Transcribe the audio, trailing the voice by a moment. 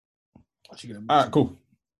Actually, All right, cool.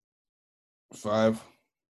 5,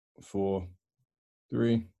 4,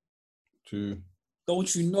 3, 2.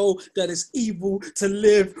 Don't you know that it's evil to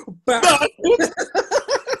live back?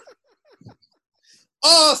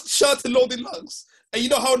 Shout out to Loaded Lungs. And you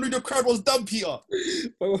know how rude the crowd was done, Peter?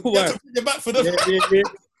 You have to bring it back for them. Yeah.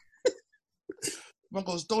 Man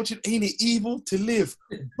goes, don't you, ain't it evil to live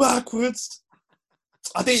backwards?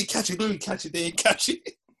 They ain't catch it, they ain't catch it.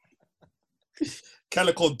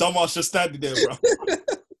 Calico dumbass just standing there, bro.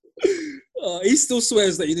 He still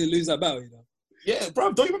swears that he didn't lose that battle, you know. Yeah,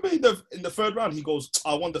 bro, don't you remember in the third round, he goes,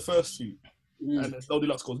 I won the first two. And then Loaded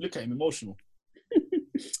Lungs goes, look at him, emotional.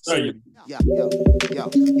 Sorry.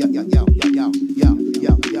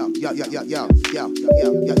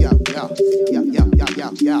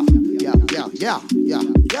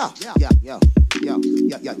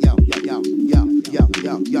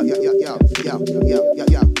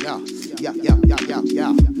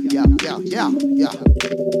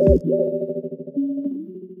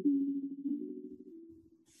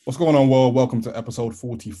 What's going on, world? Welcome to episode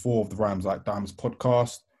 44 of the Rhymes Like Diamonds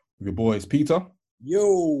podcast with your boys Peter,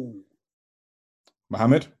 Yo,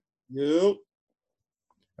 Mohammed, Yo.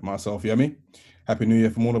 and myself, Yemi. Happy New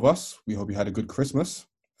Year from all of us. We hope you had a good Christmas.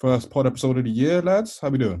 First pod episode of the year, lads. How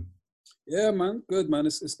we doing? yeah, man, good, man.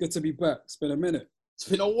 It's good to be back. It's been a minute. It's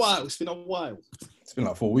been a while. It's been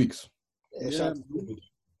like 4 weeks. Yeah,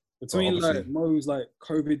 Between obviously. like Mo's like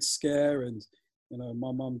COVID scare and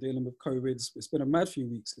my mum dealing with COVID, it's been a mad few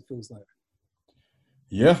weeks. It feels like.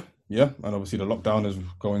 Yeah, and obviously the lockdown is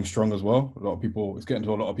going strong as well. A lot of people, it's getting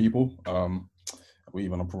to a lot of people. We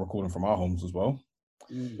even are recording from our homes as well.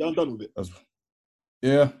 Yeah, I'm done with it.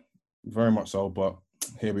 Yeah, very much so. But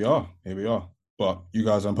here we are. But you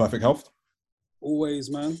guys are in perfect health? Always,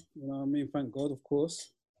 man. You know what I mean? Thank God, of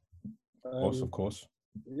course. Of course.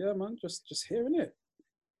 Yeah, man. Just hearing it.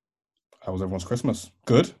 How was everyone's Christmas?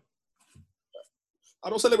 Good? I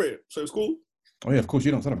don't celebrate it, so it's cool. Oh yeah, of course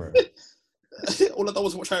you don't celebrate it. All I done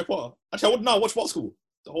was watch Harry Potter. Actually, I would now watch What School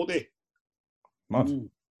the whole day. Mad.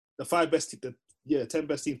 The 10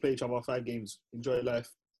 best teams play each other, 5 games. Enjoy life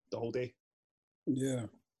the whole day. Yeah.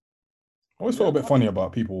 I always felt a bit funny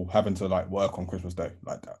about people having to like work on Christmas Day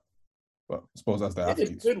like that. But I suppose that's their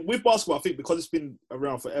athletes. With basketball, I think because it's been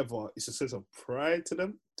around forever, it's a sense of pride to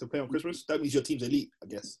them to play on Christmas. That means your team's elite, I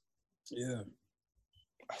guess. Yeah.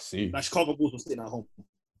 I see. Like Chicago Bulls were sitting at home.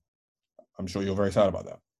 I'm sure you're very sad about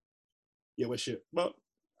that. Yeah, we're shit. But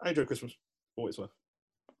I enjoy Christmas for what it's worth.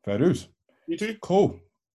 Fair dues. You too? Cool.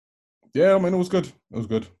 Yeah, I mean, it was good.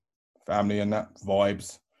 Family and that,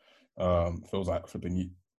 vibes. Feels like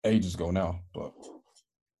flipping ages ago now. But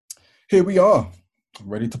here we are,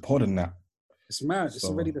 ready to pod in that. It's mad. It's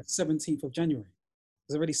already the 17th of January.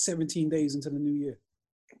 It's already 17 days into the new year.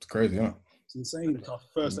 It's crazy, isn't it? It's insane. It's our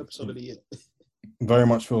first episode of the year. Very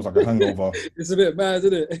much feels like a hangover. It's a bit mad,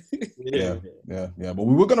 isn't it? Yeah. But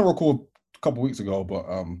we were going to record a couple of weeks ago, but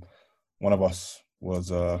one of us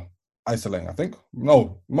was isolating, I think.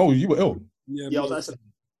 No, Mo, you were ill. Yeah, I was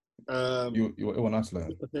isolating. You were ill and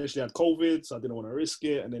isolating. Potentially had COVID, so I didn't want to risk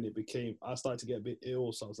it. And then I started to get a bit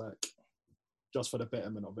ill, so I was like, just for the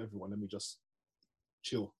betterment of everyone, let me just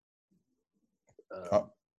chill. Yeah.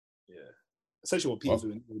 Essentially what Peter's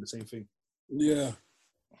doing the same thing. Yeah.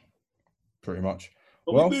 Pretty much.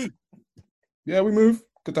 But we move.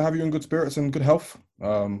 Good to have you in good spirits and good health.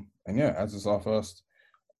 And yeah, as it's our first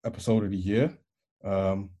episode of the year,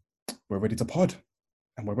 we're ready to pod.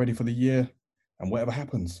 And we're ready for the year and whatever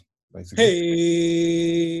happens, basically.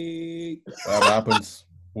 Hey! Whatever happens,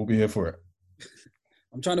 we'll be here for it.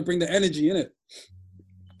 I'm trying to bring the energy, innit?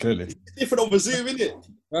 Clearly. it's different over Zoom, isn't it?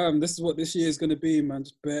 This is what this year is going to be, man.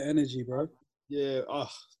 Just bare energy, bro. Yeah.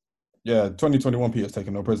 Yeah, 2021 Peter's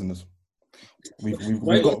taking no prisoners. We've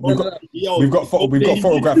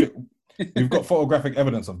got photographic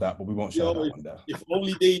evidence of that, but we won't share that one there. If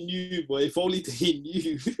only they knew, boy. If only they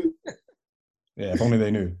knew. Yeah, if only they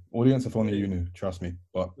knew. Audience, if only you knew. Trust me.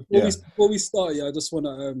 But before we start, I just want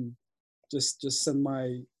to just send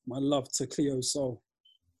my love to Cleo Soul.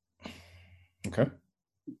 Okay.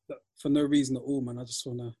 For no reason at all, man. I just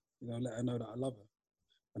want to let her know that I love her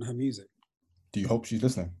and her music. Do you hope she's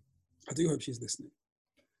listening? I do hope she's listening.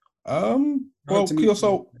 Well, Cleo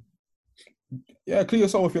Soul. Yeah, Cleo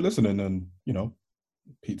Soul, if you're listening, and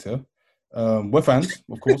Pete's here. We're fans,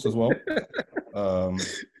 of course, as well.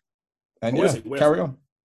 And carry on.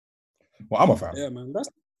 Well, I'm a fan. Yeah, man. That's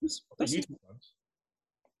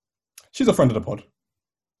She's a friend of the pod.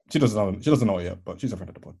 She doesn't know it yet, but she's a friend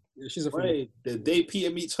of the pod. Yeah, she's a friend. Wait, the day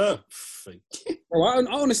Peter meets her. Bro, I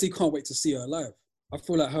honestly can't wait to see her live. I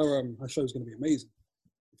feel like her show is going to be amazing.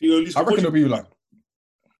 I reckon it'll be like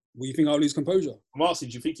Will you think I'll lose composure? I'm asking,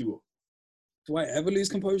 do you think you will? Do I ever lose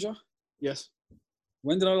composure? Yes.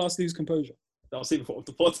 When did I last lose composure? I'll save it for off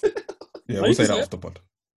the pod. Yeah, we'll say that off the pod.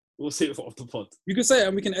 We'll save it for off the pod. You can say it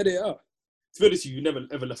and we can edit it out. To be honest, you never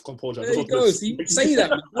ever left composure. There you go. See, say that.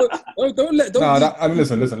 Don't let. Don't Nah,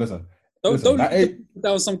 listen. Don't that lead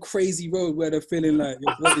down some crazy road where they're feeling like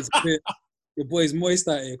your boy's moist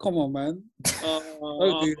out here. Come on, man.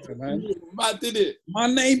 Don't do that, man. Man did it. My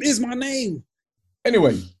name is my name.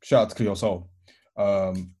 Anyway, shout out to Cleo Soul.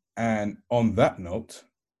 And on that note,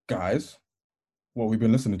 guys, what have we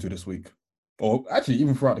been listening to this week? Or actually,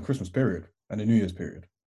 even throughout the Christmas period and the New Year's period,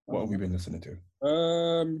 what have we been listening to?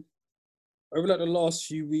 Over like the last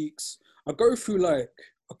few weeks, I go through like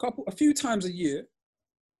a few times a year.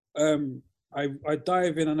 I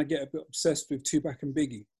dive in and I get a bit obsessed with Tupac and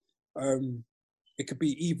Biggie. It could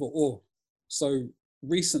be either or. So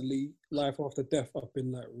recently, Life After Death, I've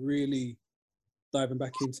been like really diving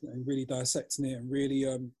back into it and really dissecting it and really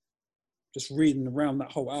just reading around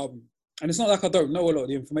that whole album. And it's not like I don't know a lot of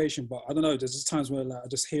the information, but I don't know, there's just times where like I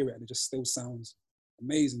just hear it and it just still sounds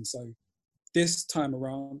amazing. So this time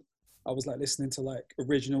around, I was like listening to like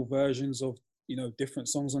original versions of, you know, different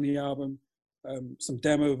songs on the album, some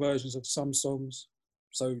demo versions of some songs.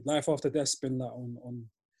 So Life After Death's been like on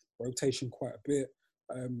rotation quite a bit.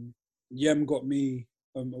 Yem got me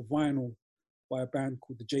a vinyl by a band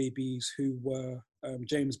called the JBs, who were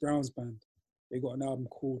James Brown's band. They got an album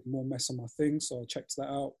called More Mess on My Thing, so I checked that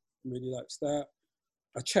out. Really liked that.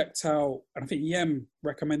 I checked out, and I think Yem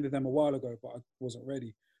recommended them a while ago, but I wasn't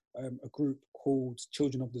ready. A group called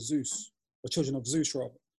Children of Zeus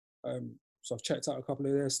rather. So I've checked out a couple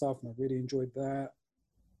of their stuff and I really enjoyed that.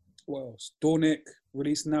 What else? Dornick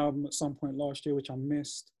released an album at some point last year, which I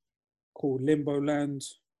missed, called Limbo Land.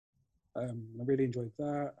 I really enjoyed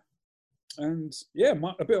that. And yeah,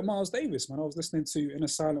 a bit of Miles Davis, man. I was listening to In a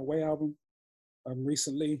Silent Way album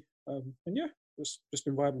recently. And yeah, just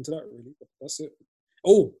been vibing to that really. But that's it.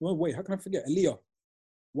 Oh, no, wait, how can I forget? Aaliyah,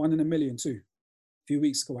 1 in a Million too. A few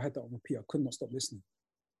weeks ago, I had that on repeat. I could not stop listening.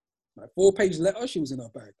 Like 4-page letter, she was in her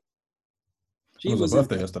bag. It was her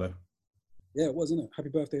birthday yesterday. Yeah, it was, isn't it? Happy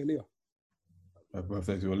birthday, Aaliyah. Happy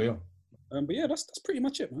birthday to Aaliyah. But yeah, that's pretty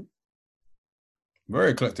much it, man.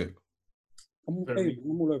 Very eclectic. I'm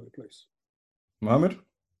all over the place. Mohammed?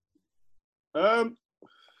 Oh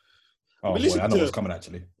boy, I know what's coming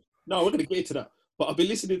actually. No, we're gonna get into that. But I've been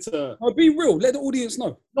listening to. Oh, be real. Let the audience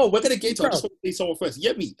know. No, we're gonna get into it. I just want to say someone first.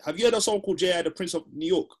 Yemi, have you heard a song called J.I. the Prince of New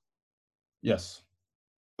York? Yes.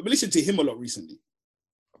 I've been listening to him a lot recently.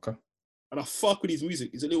 Okay. And I fuck with his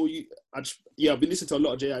music. It's a little. I've been listening to a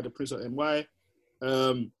lot of J.I. the Prince of NY.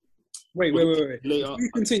 Wait. Later.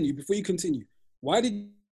 Before you continue, why did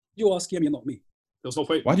you ask Yemi and not me? There's no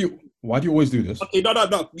point. Why do you always do this? Okay,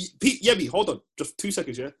 no. Pete, Yemi, hold on. Just 2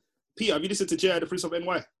 seconds, yeah? Pete, have you listened to J.I. the Prince of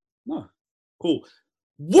NY? No. Cool.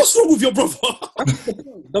 What's wrong with your brother?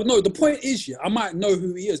 No, the point is, yeah, I might know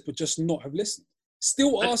who he is, but just not have listened.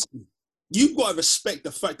 Still ask me. You've got to respect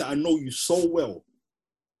the fact that I know you so well.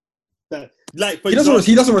 That, like, he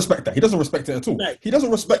doesn't respect that. He doesn't respect it at all. Like, he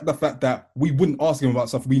doesn't respect the fact that we wouldn't ask him about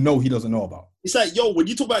stuff we know he doesn't know about. It's like, yo, when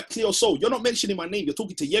you talk about Cleo Soul, you're not mentioning my name. You're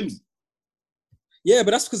talking to Yemi. Yeah,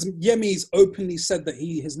 but that's because Yemi's openly said that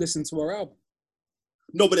he has listened to our album.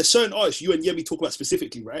 No, but there's certain artists you and Yemi talk about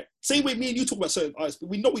specifically, right? Same way me and you talk about certain artists, but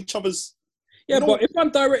we know each other's... Yeah, but if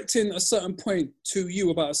I'm directing a certain point to you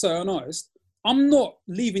about a certain artist, I'm not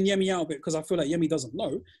leaving Yemi out of it because I feel like Yemi doesn't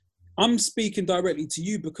know. I'm speaking directly to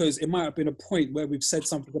you because it might have been a point where we've said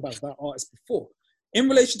something about that artist before. In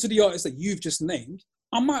relation to the artist that you've just named,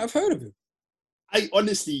 I might have heard of him. I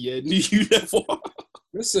honestly, knew you never.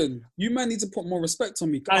 Listen, you man need to put more respect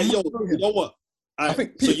on me. You know what? I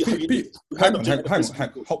think Pete, hang on.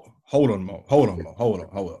 Hold on, Mo. Hold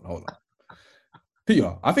on.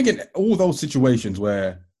 Peter, I think in all those situations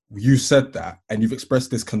where you said that and you've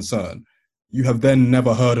expressed this concern, you have then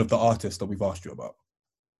never heard of the artist that we've asked you about.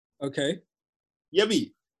 Okay.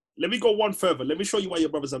 Yemi, let me go one further. Let me show you why your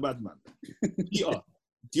brother's a madman. Peter,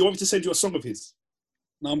 do you want me to send you a song of his?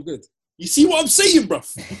 No, I'm good. You see what I'm saying,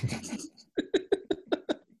 bruv?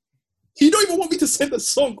 You don't even want me to send a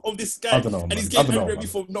song of this guy, and he's getting angry at me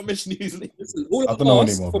for not mentioning his name. Listen, all I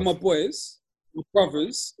ask for my boys, my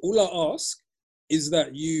brothers, all I ask is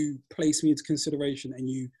that you place me into consideration and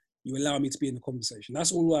you allow me to be in the conversation.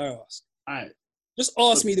 That's all I ask. All right. Just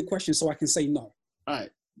ask me the question so I can say no. All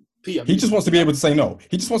right. Peter, he just wants to be able to say no.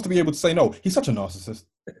 He's such a narcissist.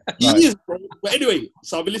 He is, bro. But anyway,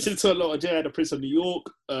 so I've been listening to a lot of J.I. the Prince of New York.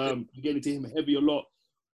 I'm getting into him heavy a lot.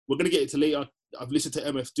 We're going to get into later. I've listened to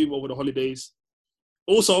MF Doom over the holidays.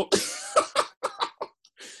 Also,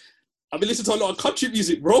 I've been listening to a lot of country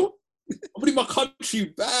music, bro. I'm in my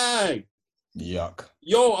country bag. Yuck.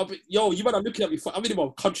 Yo, you man are looking at me. I've been in my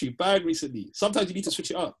country bag recently. Sometimes you need to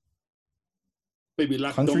switch it up. Maybe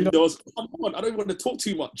like Country those. Come on, I don't even want to talk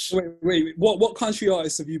too much. Wait. What country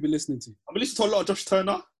artists have you been listening to? I've been listening to a lot of Josh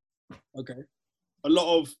Turner. Okay. A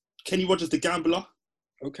lot of Kenny Rogers, the Gambler.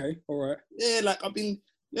 Okay. All right. Yeah, like I've been.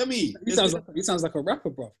 You know what I mean? He sounds like a rapper,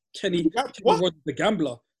 bro. Kenny What? Rogers, the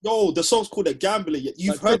Gambler. Yo, the song's called The Gambler.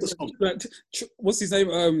 You've heard the song. What's his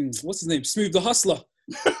name? Smooth the Hustler.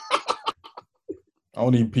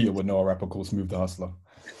 Only Peter would know a rapper called Smooth the Hustler.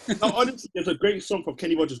 No, honestly, there's a great song from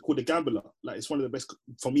Kenny Rogers called The Gambler. Like, it's one of the best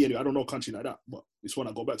for me anyway. I don't know a country like that, but it's one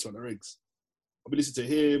I go back to on the rigs. I've been listening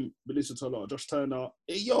to him, been listening to a lot of Josh Turner.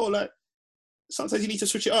 Hey, yo, like, sometimes you need to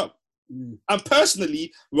switch it up. And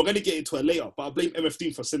personally, we're going to get into it later, but I blame MF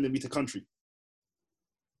Doom for sending me to country.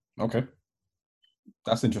 Okay.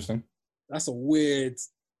 That's interesting. That's a weird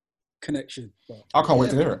connection. Bro. I can't wait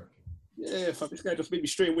to hear it. Yeah, fuck, this guy just made me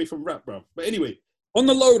stray away from rap, bro. But anyway. On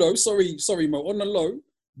the low, though, sorry, Mo. On the low,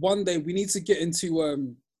 one day we need to get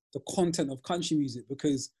into the content of country music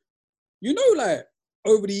because, you know, like,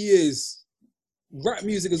 over the years, rap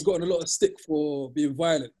music has gotten a lot of stick for being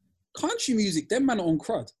violent. Country music, them man are on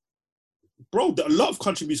crud. Bro, a lot of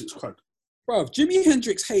country music's crud. Bro, Jimi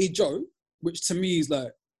Hendrix, Hey Joe, which to me is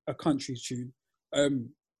like a country tune,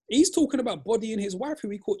 he's talking about bodying his wife who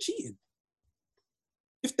he caught cheating.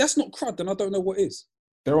 If that's not crud, then I don't know what is.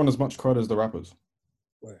 They're on as much crud as the rappers.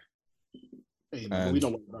 Where? Hey, man, we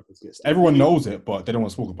don't want the rappers to get stuck. Everyone knows it, but they don't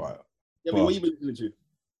want to talk about it. Yeah, but what you been listening to?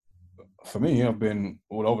 For me, I've been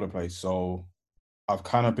all over the place. So I've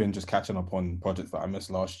kind of been just catching up on projects that I missed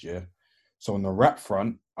last year. So on the rap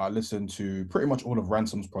front, I listened to pretty much all of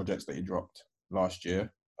Ransom's projects that he dropped last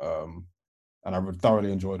year. And I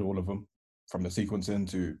thoroughly enjoyed all of them, from the sequencing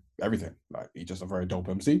to everything. Like, he's just a very dope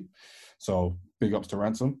MC. So big ups to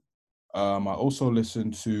Ransom. I also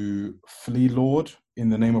listened to Flea Lord, In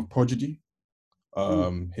the Name of Prodigy.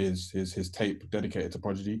 His tape dedicated to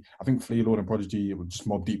Prodigy. I think Flea Lord and Prodigy, just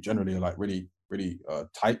Mobb Deep generally, are like really, really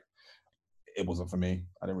tight. It wasn't for me.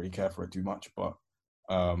 I didn't really care for it too much, but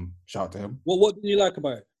shout out to him. What did you like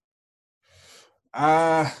about it?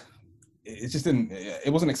 It just didn't.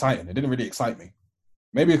 It wasn't exciting. It didn't really excite me.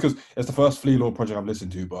 Maybe because it's the first Flea Lord project I've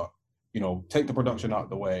listened to, but you know, take the production out of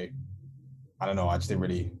the way. I don't know. I just didn't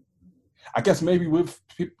really. I guess maybe with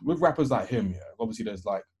rappers like him, yeah. Obviously, there's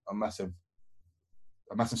like a massive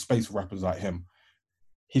space for rappers like him.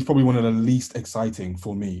 He's probably one of the least exciting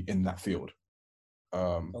for me in that field.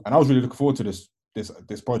 Okay. And I was really looking forward to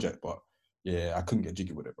this project, but yeah, I couldn't get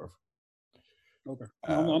jiggy with it, bro. Okay,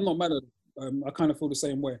 I'm not mad at it. I kind of feel the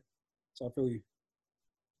same way, so I feel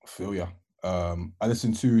you. I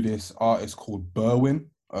listened to this artist called Berwin,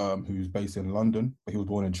 who's based in London, but he was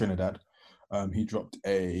born in Trinidad. He dropped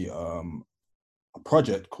a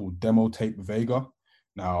project called Demo Tape Vega.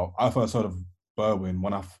 Now, I first heard of Berwin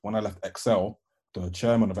when I left Excel. The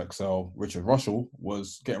chairman of Excel, Richard Russell,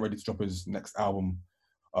 was getting ready to drop his next album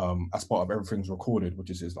as part of Everything's Recorded, which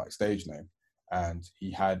is his like stage name. And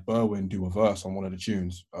he had Berwin do a verse on one of the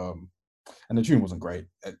tunes. And the tune wasn't great.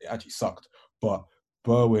 It actually sucked. But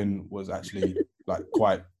Berwin was actually like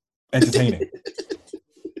quite entertaining.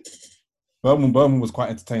 Berwin was quite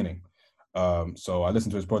entertaining. So I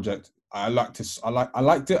listened to his project. I liked it.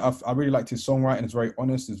 I really liked his songwriting. It's very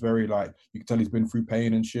honest. It's very like, you can tell he's been through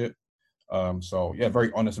pain and shit. So yeah,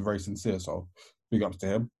 very honest and very sincere. So big ups to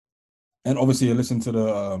him. And obviously I listened to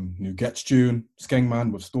the new Getz tune,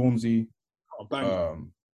 Skengman with Stormzy. Oh, banger.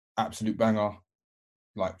 Absolute banger,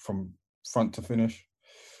 like from front to finish.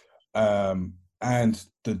 And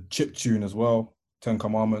the Chip tune as well, 10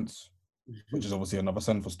 Commandments, which is obviously another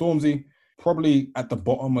send for Stormzy. Probably at the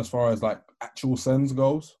bottom as far as like actual sends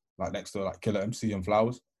goes, like next to like Killer MC and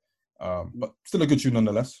Flowers. But still a good tune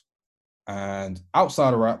nonetheless. And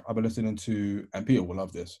outside of rap, I've been listening to, and Peter will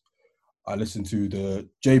love this, I listened to the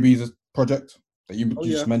JB's project that you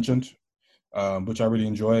just mentioned, which I really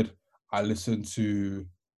enjoyed. I listened to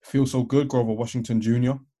Feel So Good, Grover Washington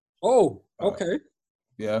Jr. Oh, okay.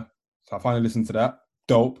 Yeah, so I finally listened to that.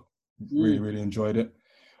 Dope. Really, really enjoyed it.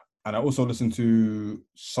 And I also listened to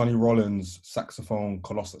Sonny Rollins' Saxophone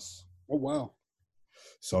Colossus. Oh, wow.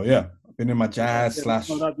 So yeah, I've been in my jazz / that's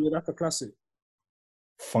a classic.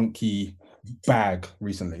 Funky bag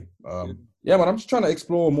recently. Yeah, but I'm just trying to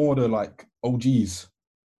explore more the like OGs,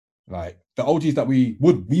 like the OGs that we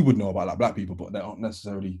would know about, like black people, but they aren't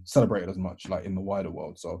necessarily celebrated as much like in the wider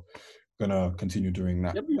world. So gonna continue doing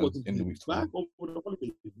that in the weeks to come.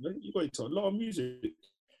 You got into a lot of music.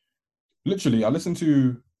 Literally, I listened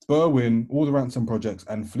to Berwin, all the Ransom projects,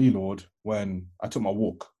 and Flea Lord when I took my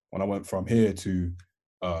walk when I went from here to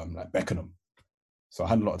like Beckenham. So I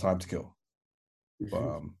had a lot of time to kill.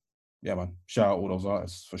 But yeah, man, shout out all those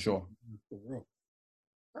artists for sure. For real.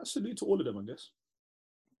 Salute to all of them, I guess.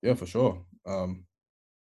 Yeah, for sure.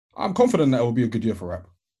 I'm confident that it will be a good year for rap.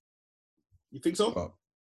 You think so? But,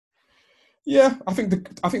 yeah, I think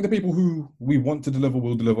the people who we want to deliver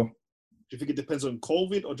will deliver. Do you think it depends on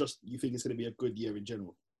COVID, or just you think it's going to be a good year in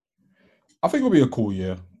general? I think it'll be a cool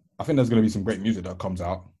year. I think there's going to be some great music that comes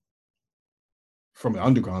out from the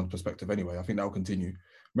underground perspective. Anyway, I think that will continue.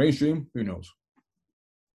 Mainstream, who knows?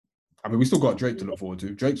 I mean, we still got Drake to look forward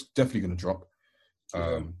to. Drake's definitely going to drop.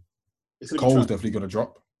 Cole's definitely going to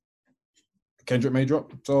drop. Kendrick may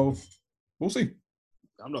drop. So we'll see.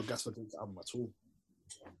 I'm not gassed for Drake's album at all.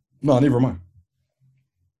 No, neither am I.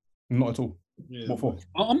 Not at all. Yeah, what for?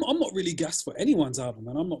 I'm not really gassed for anyone's album,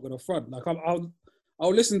 and I'm not gonna front. Like I'll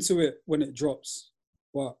listen to it when it drops,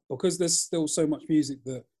 but because there's still so much music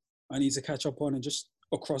that I need to catch up on, and just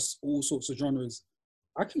across all sorts of genres,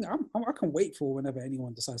 I can wait for whenever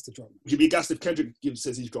anyone decides to drop. Would you be gassed if Kendrick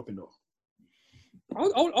says he's dropping though?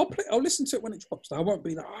 I'll listen to it when it drops. I won't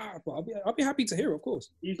be like but I'll be happy to hear it, of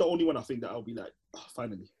course. He's the only one I think that I'll be like,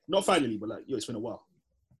 finally, not finally, but like, yo, it's been a while.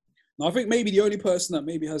 Now, I think maybe the only person that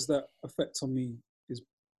maybe has that effect on me is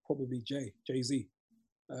probably Jay-Z,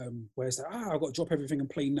 where it's like, I've got to drop everything and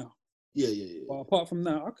play now. Yeah. But apart from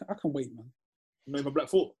that, I can wait, man. Not even Black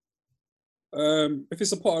Thought? If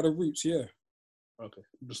it's a part of the Roots, yeah. Okay,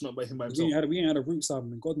 just not by him by himself. We ain't had a Roots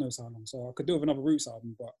album in God knows how long, so I could do with another Roots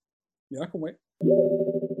album, but yeah, I can wait.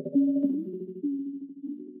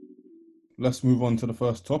 Let's move on to the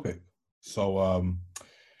first topic. So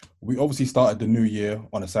we obviously started the new year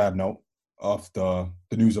on a sad note after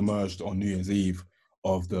the news emerged on New Year's Eve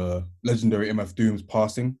of the legendary MF Doom's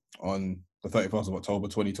passing on the 31st of October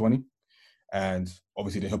 2020. And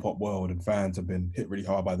obviously the hip-hop world and fans have been hit really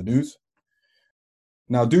hard by the news.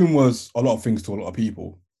 Now, Doom was a lot of things to a lot of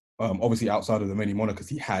people, obviously outside of the many monikers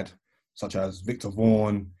he had, such as Victor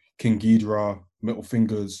Vaughn, King Ghidorah, Middle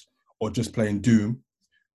Fingers, or just plain Doom.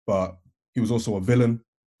 But he was also a villain,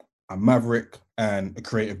 a maverick, and a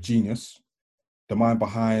creative genius. The mind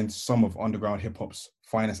behind some of underground hip-hop's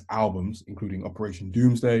finest albums, including Operation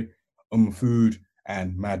Doomsday, Food,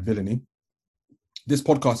 and Mad Villainy. This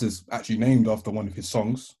podcast is actually named after one of his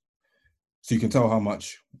songs, so you can tell how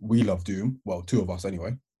much we love Doom. Well, two of us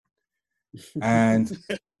anyway. And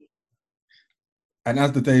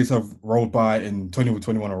as the days have rolled by in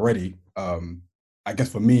 2021 already, I guess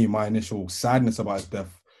for me, my initial sadness about his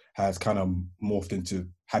death has kind of morphed into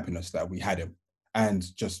happiness that we had him, and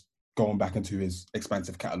just going back into his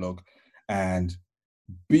expansive catalogue and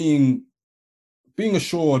being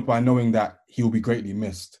assured by knowing that he will be greatly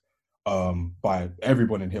missed by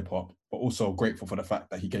everyone in hip hop, but also grateful for the fact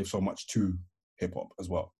that he gave so much to hip hop as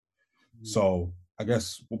well. So I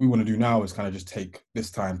guess what we want to do now is kind of just take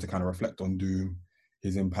this time to kind of reflect on Doom,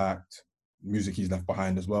 his impact, music he's left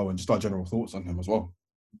behind as well, and just our general thoughts on him as well.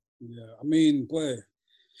 Yeah, I mean, boy,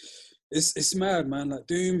 it's mad, man. Like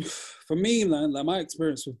Doom, for me, man, like my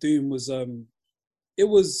experience with Doom was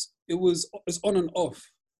it's on and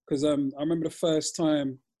off, because I remember the first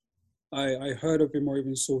time I heard of him or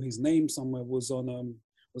even saw his name somewhere was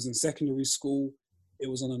in secondary school. It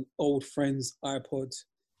was on an old friend's iPod,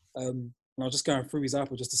 and I was just going through his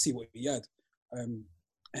iPod just to see what he had, and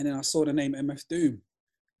then I saw the name MF Doom,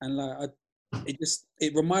 and like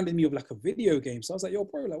it reminded me of like a video game. So I was like, yo,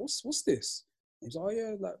 bro, like what's this? And he's like, oh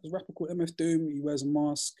yeah, like there's a rapper called MF Doom. He wears a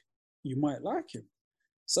mask. You might like him.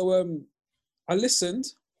 So I listened,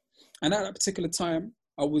 and at that particular time,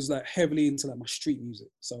 I was like heavily into like my street music.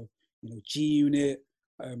 So G Unit,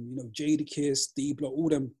 Jadakiss, D-Block,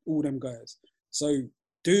 all them guys. So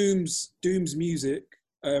Doom's music,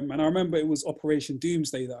 and I remember it was Operation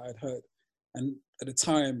Doomsday that I'd heard, and at the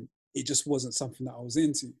time it just wasn't something that I was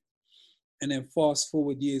into. And then fast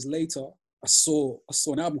forward years later, I saw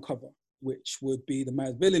an album cover, which would be the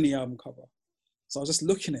Mad Villainy album cover. So I was just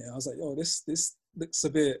looking at it. I was like, yo, this looks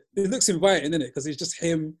it looks inviting, innit? Because it's just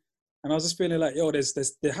him, and I was just feeling like, yo,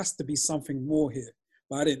 there has to be something more here.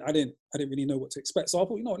 But I didn't really know what to expect. So I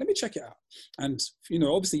thought, let me check it out. And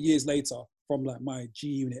obviously years later, from like my G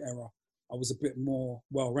Unit era, I was a bit more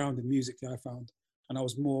well-rounded musically, I found, and I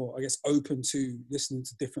was more, I guess, open to listening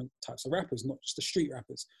to different types of rappers, not just the street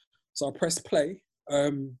rappers. So I pressed play,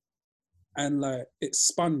 and like it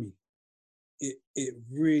spun me. It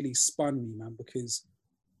really spun me, man, because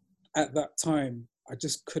at that time I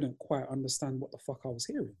just couldn't quite understand what the fuck I was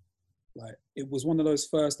hearing. Like it was one of those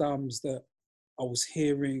first albums that I was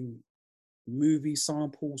hearing movie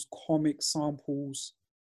samples, comic samples,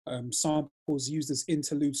 samples used as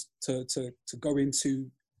interludes to go into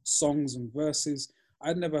songs and verses.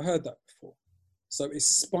 I'd never heard that before. So it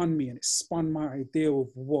spun me, and it spun my idea of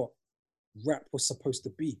what rap was supposed to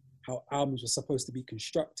be, how albums were supposed to be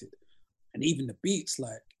constructed. And even the beats,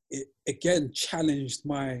 like, it again challenged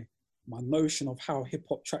my notion of how hip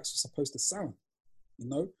hop tracks were supposed to sound. You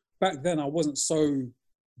know, back then I wasn't so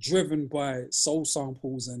driven by soul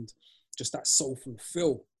samples and just that soulful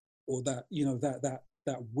feel, or that, you know,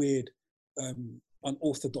 that weird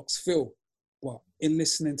unorthodox feel. But in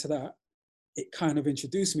listening to that, it kind of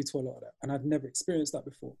introduced me to a lot of that, and I'd never experienced that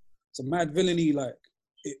before. So Madvillainy, like,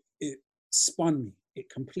 it spun me. It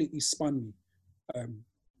completely spun me,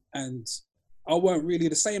 and I weren't really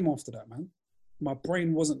the same after that, man. My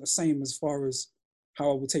brain wasn't the same as far as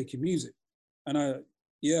how I would take in music, and I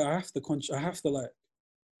have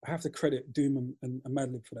to credit Doom and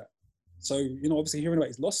Madlib for that. So, you know, obviously hearing about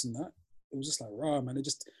his loss and that, it was just like, rah, man.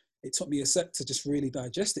 It took me a sec to just really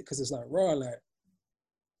digest it, because it's like, rah, like,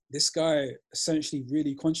 this guy essentially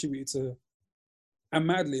really contributed to, and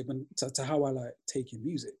Madlib, and to how I like taking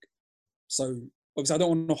music. So obviously I don't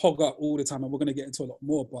want to hog up all the time, and we're going to get into a lot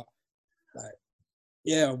more, but like,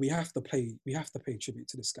 yeah, we have to pay tribute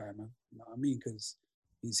to this guy, man. You know what I mean? Because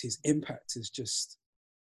his impact is just,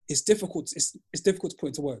 it's difficult. It's difficult to put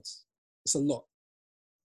into words. It's a lot.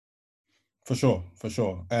 For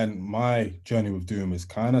sure. And my journey with Doom is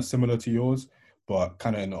kind of similar to yours, but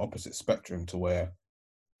kind of in the opposite spectrum, to where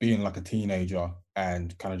being like a teenager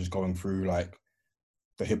and kind of just going through like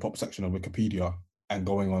the hip hop section of Wikipedia and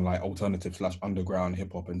going on like alternative/underground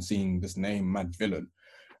hip hop and seeing this name Madvillain,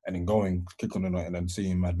 and then clicking on it and then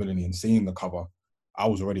seeing Madvillainy and seeing the cover, I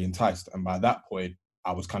was already enticed. And by that point,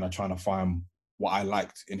 I was kind of trying to find what I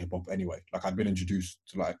liked in hip hop anyway. Like, I'd been introduced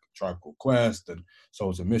to like Tribe Called Quest and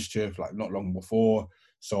Souls of Mischief like not long before.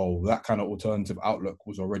 So that kind of alternative outlook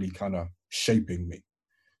was already kind of shaping me.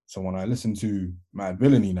 So when I listen to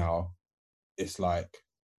Madvillainy now, it's like,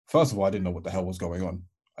 first of all, I didn't know what the hell was going on.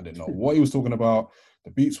 I didn't know what he was talking about.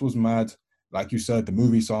 The beats was mad. Like you said, the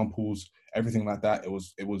movie samples, everything like that. It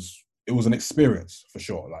was an experience for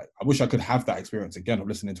sure. Like, I wish I could have that experience again of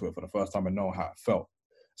listening to it for the first time and know how it felt,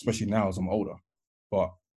 especially now as I'm older.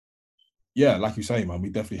 But yeah, like you say, man, we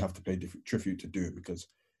definitely have to pay tribute to Doom, because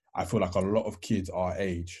I feel like a lot of kids our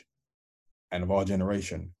age and of our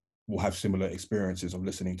generation will have similar experiences of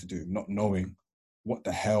listening to Doom, not knowing what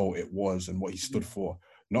the hell it was and what he stood for,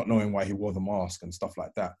 not knowing why he wore the mask and stuff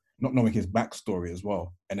like that, not knowing his backstory as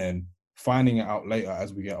well. And then finding it out later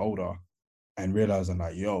as we get older and realizing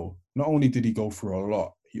like, yo, not only did he go through a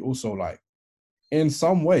lot, he also, like, in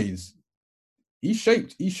some ways, he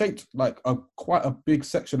shaped like quite a big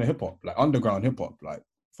section of hip hop, like underground hip hop, like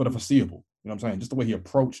for the foreseeable. You know what I'm saying? Just the way he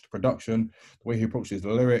approached production, the way he approached his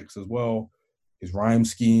lyrics as well, his rhyme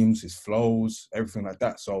schemes, his flows, everything like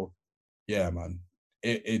that. So yeah, man,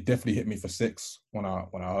 it definitely hit me for 6 when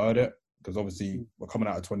I heard it, because obviously we're coming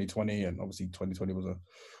out of 2020, and obviously 2020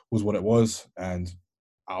 was what it was. And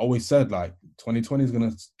I always said, like, 2020 is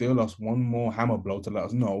gonna deal us one more hammer blow to let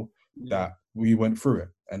us know that we went through it.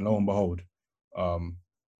 And lo and behold.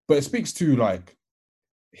 But it speaks to like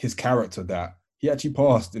his character, that he actually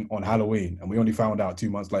passed on Halloween, and we only found out 2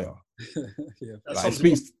 months later. Yeah, like, it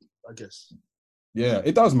speaks, I guess. Yeah,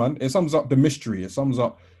 it does, man. It sums up the mystery. It sums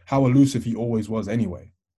up how elusive he always was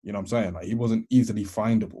anyway. You know what I'm saying? Like, he wasn't easily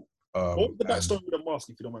findable. What's the backstory with the mask,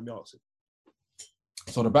 if you don't mind me asking?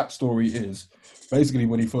 So the backstory is basically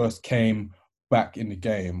when he first came back in the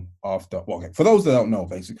game after, well, okay, for those that don't know,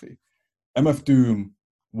 basically, MF Doom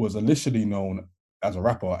was initially known as a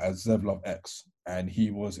rapper as Zevlov X, and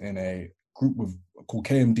he was in a group called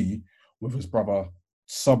KMD with his brother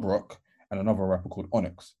Subrock and another rapper called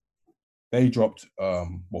Onyx. They dropped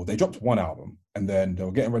one album, and then they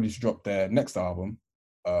were getting ready to drop their next album,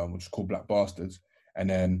 which is called Black Bastards. And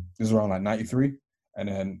then this is around like 93, and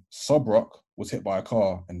then Subrock was hit by a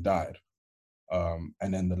car and died.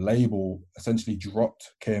 And then the label essentially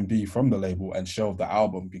dropped KMD from the label and shelved the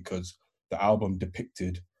album because the album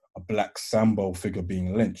depicted a black Sambo figure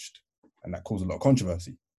being lynched, and that caused a lot of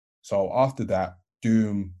controversy. So after that,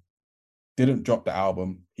 Doom didn't drop the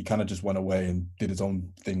album. He kind of just went away and did his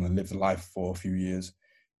own thing and lived life for a few years.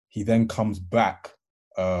 He then comes back.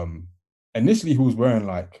 Initially, he was wearing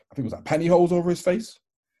like, I think it was like pantyhose over his face.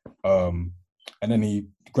 And then he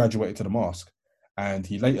graduated to the mask. And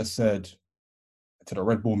he later said to the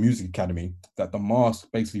Red Bull Music Academy that the mask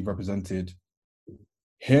basically represented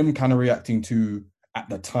him kind of reacting to, at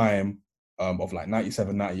the time of like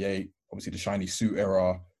 97, 98, obviously the shiny suit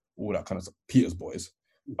era, all that kind of stuff. Peter's Boys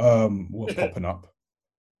were popping up.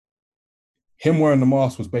 Him wearing the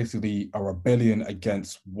mask was basically a rebellion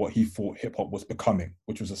against what he thought hip hop was becoming,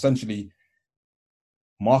 which was essentially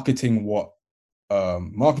marketing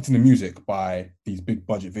marketing the music by these big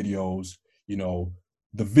budget videos, you know,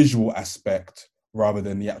 the visual aspect rather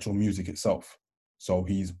than the actual music itself. So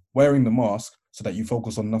he's wearing the mask so that you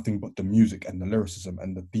focus on nothing but the music and the lyricism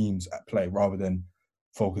and the themes at play, rather than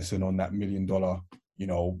focusing on that $1 million, you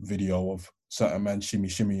know, video of certain men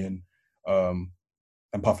shimmying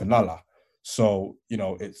and puffing lala. So, you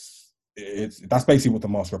know, it's that's basically what the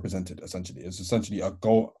mask represented. Essentially, it's essentially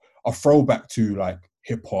a throwback to like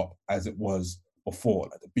hip hop as it was before,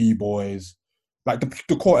 like the b-boys, like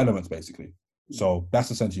the core elements basically. So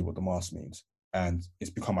that's essentially what the mask means, and it's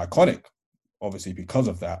become iconic, obviously, because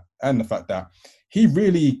of that, and the fact that he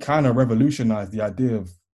really kind of revolutionized the idea of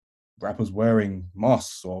rappers wearing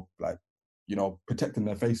masks, or like, you know, protecting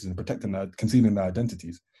their faces and concealing their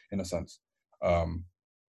identities in a sense.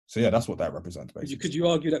 So yeah, that's what that represents basically. Could you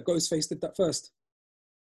argue that Ghostface did that first?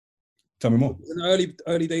 Tell me more. In the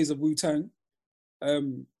early days of Wu-Tang,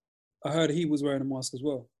 I heard he was wearing a mask as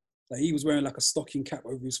well. Like he was wearing like a stocking cap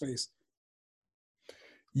over his face.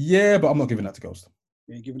 Yeah, but I'm not giving that to Ghost.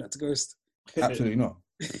 You ain't giving that to Ghost? Absolutely not.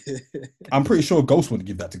 I'm pretty sure Ghost would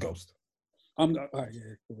give that to Ghost. I'm not, all right,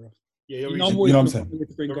 yeah, for real. Yeah, you're you know what I'm saying?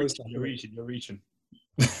 You're reaching.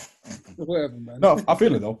 Whatever, man. No, I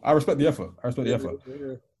feel it though. I respect the effort.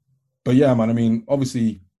 Yeah. But yeah, man, I mean,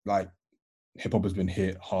 obviously, like, hip hop has been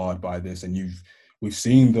hit hard by this, and we've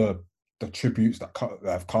seen the tributes that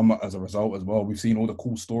have come as a result as well. We've seen all the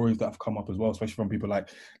cool stories that have come up as well, especially from people like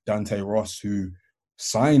Dante Ross, who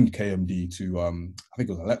signed KMD to I think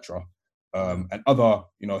it was Elektra, and other,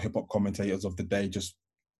 you know, hip hop commentators of the day just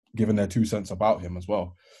giving their 2 cents about him as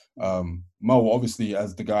well. Mo, obviously,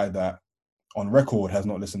 as the guy that on record has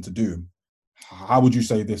not listened to Doom, how would you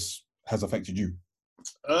say this has affected you?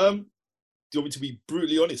 Do you want me to be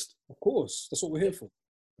brutally honest? Of course, that's what we're here for.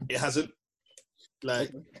 It hasn't.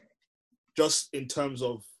 Like, just in terms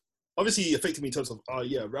of, obviously it affected me in terms of,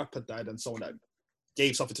 a rapper died and someone that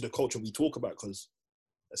gave something to the culture we talk about, because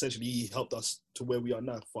essentially he helped us to where we are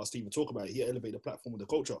now for us to even talk about it. He elevated the platform of the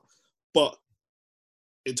culture. But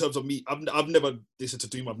in terms of me, I've never listened to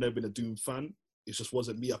Doom. I've never been a Doom fan. It just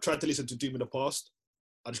wasn't me. I've tried to listen to Doom in the past.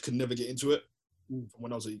 I just could never get into it. From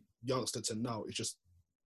when I was a youngster to now, it's just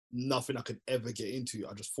nothing I could ever get into.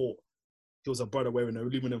 I just thought he was a brother wearing an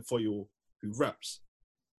aluminum foil who raps.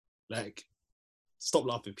 Like, stop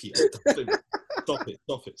laughing, Peter.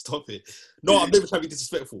 Stop it. No, I'm never trying to be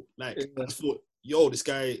disrespectful. Like, I just thought, yo, this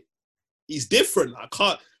guy, he's different. I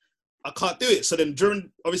can't do it. So then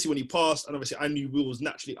obviously when he passed, and obviously I knew Will was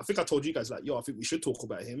naturally, I think I told you guys, like, yo, I think we should talk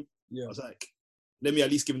about him. Yeah. I was like, let me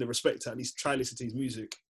at least give him the respect to at least try listen to his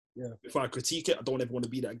music. Yeah. Before I critique it, I don't ever want to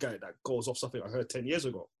be that guy that goes off something I heard 10 years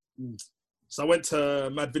ago. So I went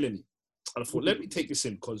to Mad Villainy, and I thought, let me take this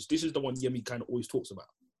in, because this is the one Yemi kind of always talks about.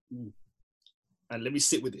 And let me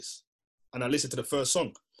sit with this. And I listened to the first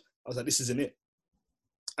song. I was like, this isn't it.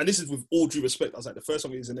 And this is with all due respect. I was like, the first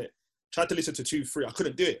song isn't it. Tried to listen to 2, 3. I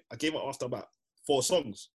couldn't do it. I gave up after about 4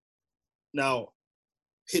 songs. Now,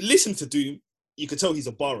 listening to Doom, you could tell he's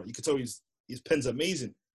a barrer. You could tell his pen's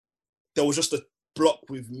amazing. There was just a block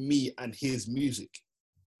with me and his music.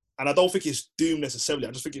 And I don't think it's Doom necessarily.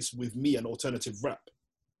 I just think it's with me and alternative rap.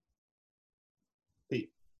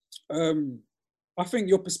 Pete? I think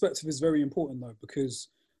your perspective is very important though, because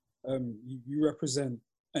you represent,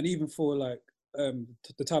 and even for like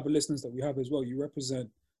the type of listeners that we have as well, you represent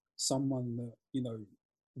someone that, you know,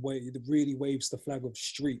 really waves the flag of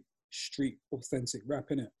street authentic rap,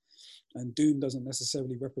 innit? And Doom doesn't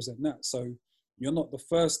necessarily represent that. So you're not the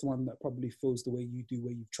first one that probably feels the way you do,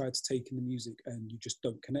 where you've tried to take in the music and you just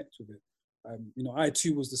don't connect with it. You know, I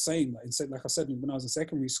too was the same. Like I said, when I was in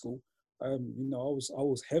secondary school, you know, I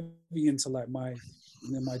was heavy into like my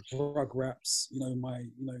drug raps, my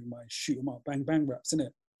shoot 'em up, bang bang raps,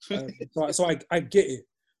 innit? So I get it.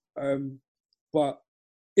 But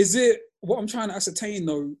is it, what I'm trying to ascertain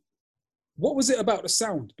though, what was it about the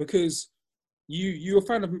sound? Because you're a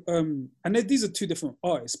fan of, and these are 2 different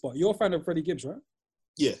artists, but you're a fan of Freddie Gibbs, right?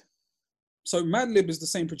 Yeah. So Madlib is the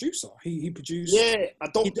same producer. He produced. Yeah,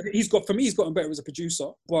 He's gotten better as a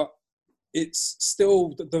producer, but it's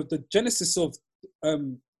still the genesis of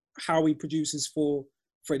how he produces for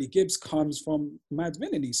Freddie Gibbs comes from Mad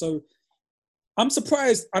Villainy. So I'm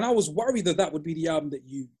surprised, and I was worried that would be the album that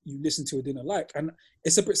you listened to or didn't like, and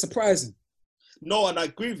it's a bit surprising. No, and I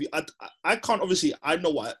agree with you. I can't, obviously, I know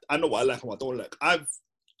what I like and what I don't like. I've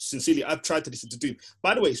tried to listen to Doom.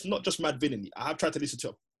 By the way, it's not just Mad Villainy. I have tried to listen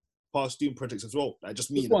to past Doom projects as well. Like just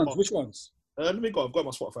me. Which ones? Let me go. I've got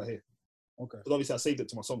my Spotify here. Okay. Because obviously I saved it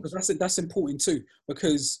to my songs. Because that's important too.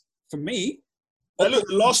 Because for me, look,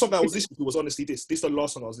 the last song I was listening to was honestly this. This is the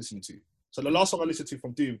last song I was listening to. So the last song I listened to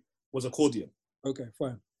from Doom was Accordion. Okay,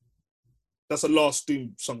 fine. That's the last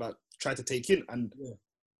Doom song I tried to take in. And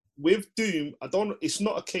with Doom, it's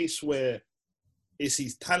not a case where it's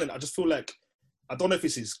his talent. I just feel like, I don't know if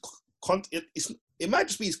it's his content. It might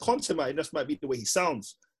just be his content, it just might be the way he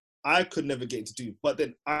sounds. I could never get into Doom. But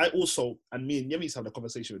then I also, and me and Yemi's having a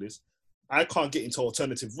conversation with this, I can't get into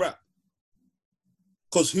alternative rap.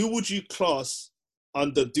 Because who would you class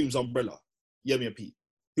under Doom's umbrella? Yemi and Pete.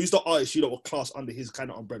 Who's the artist you would class under his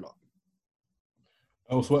kind of umbrella?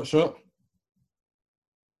 Earl Sweatshirt.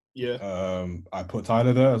 Yeah. I put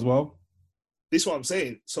Tyler there as well. This is what I'm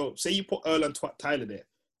saying. So say you put Earl and Tyler there.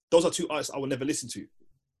 Those are two artists I will never listen to.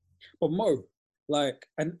 But Mo, like,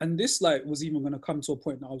 and this like was even going to come to a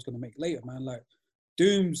point that I was going to make later, man. Like,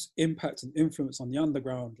 Doom's impact and influence on the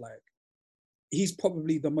underground, like, he's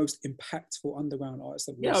probably the most impactful underground artist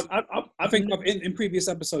that we've seen. I think in previous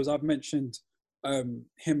episodes I've mentioned him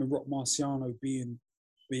and Rock Marciano being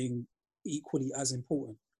equally as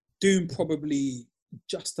important. Doom probably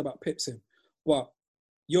just about pips him. But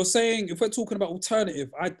you're saying, if we're talking about alternative,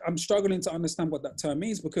 I'm struggling to understand what that term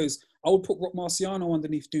means, because I would put Rock Marciano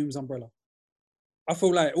underneath Doom's umbrella. I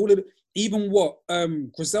feel like even what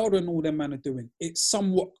Griselda and all them man are doing, it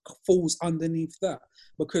somewhat falls underneath that,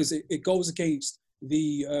 because it goes against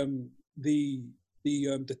the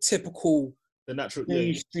typical, the natural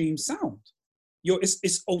mainstream sound.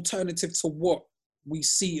 It's alternative to what we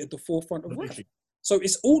see at the forefront of rap. So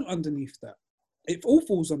it's all underneath that. It all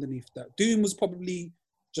falls underneath that. Doom was probably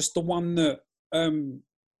just the one that I'm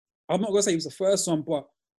not gonna say he was the first one, but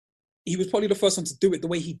he was probably the first one to do it the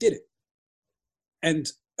way he did it. And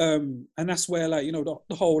that's where, like, you know,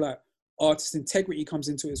 the whole like artist integrity comes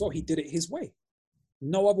into it as well. He did it his way,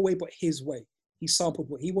 no other way but his way. He sampled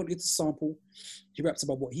what he wanted to sample. He rapped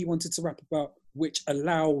about what he wanted to rap about, which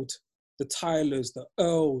allowed the Tylers, the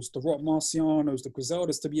Earls, the Rock Marcianos, the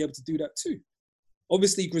Griseldas to be able to do that too.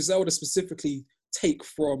 Obviously, Griselda specifically take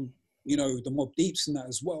from, you know, the Mobb Deeps and that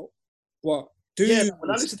as well. But Doom,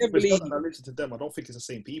 when I listen to Griselda and I listen to them, I don't think it's the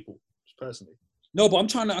same people, personally. No, but I'm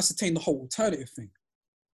trying to ascertain the whole alternative thing.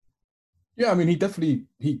 Yeah, I mean, he definitely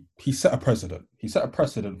he set a precedent. He set a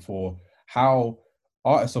precedent for how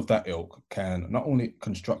artists of that ilk can not only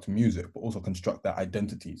construct music but also construct their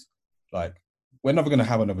identities. Like, we're never going to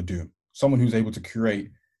have another Doom. Someone who's able to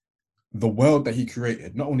create the world that he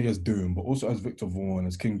created, not only as Doom, but also as Victor Vaughn,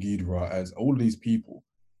 as King Ghidorah, as all of these people,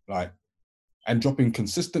 like, and dropping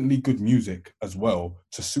consistently good music as well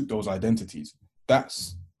to suit those identities.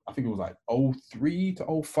 That's, I think it was like 03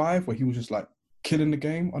 to 05, where he was just like killing the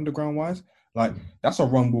game underground wise. Like, that's a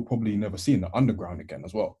run we'll probably never see in the underground again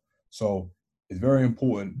as well. So it's very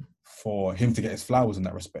important for him to get his flowers in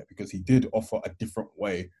that respect, because he did offer a different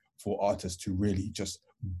way for artists to really just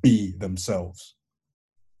be themselves.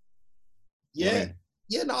 Yeah,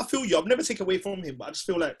 no, I feel you. I've never taken away from him, but I just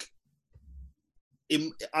feel like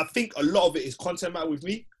I think a lot of it is content matter with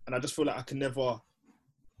me, and I just feel like I can never.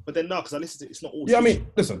 But then no, because I listen to it, it's not all. Yeah, I mean,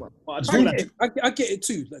 listen, I get it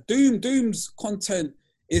too. Like Doom's content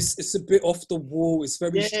it's a bit off the wall. It's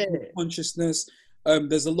very consciousness.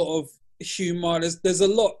 There's a lot of humor. There's a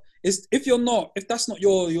lot. If that's not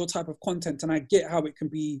your type of content, and I get how it can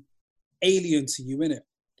be alien to you, innit?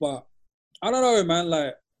 But I don't know, man.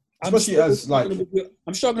 Like, I'm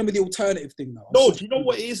struggling with the alternative thing now. No, do you know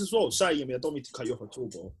what it is as well? Sorry, Yemi, I don't mean to cut you off at all,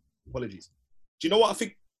 bro. Apologies. Do you know what I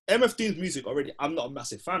think? MF Doom's music already, I'm not a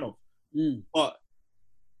massive fan of. But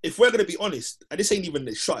if we're gonna be honest, and this ain't even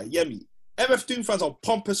a shot at Yemi, MF Doom fans are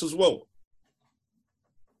pompous as well.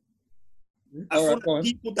 I feel like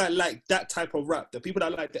people that like that type of rap, the people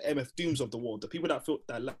that like the MF Dooms of the world, the people that feel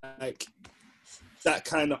that like that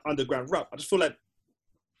kind of underground rap, I just feel like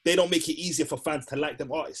they don't make it easier for fans to like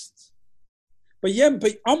them artists. But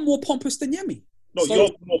I'm more pompous than Yemi. No, you're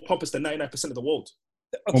more pompous than 99% of the world.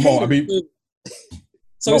 Okay, well,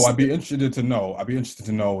 I'd be interested to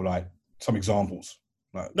know like some examples.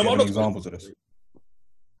 Like, no, I'm not examples of this.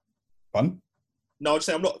 Fun? No, I was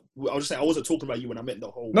just saying I wasn't talking about you when I meant the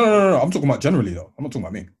whole. No. I'm talking about generally though. I'm not talking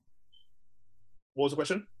about me. What was the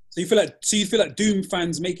question? So you feel like Doom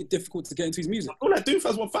fans make it difficult to get into his music? I feel like Doom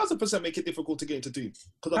fans 1000% make it difficult to get into Doom,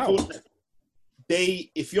 because I feel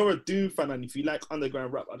like if you're a Doom fan and if you like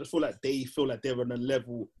underground rap, I just feel like they feel like they're on a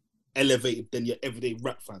level elevated than your everyday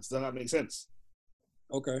rap fans. Does that make sense?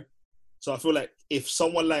 Okay. So I feel like if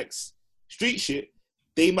someone likes street shit,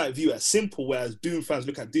 they might view it as simple, whereas Doom fans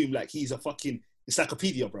look at Doom like he's a fucking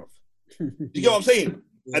encyclopedia, bro. Do you get what I'm saying?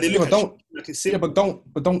 And they look at shit like it's simple. Yeah,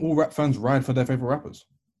 but don't all rap fans ride for their favorite rappers?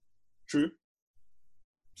 True.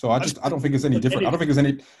 So I don't think it's any different. I don't think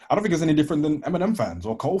it's any different than Eminem fans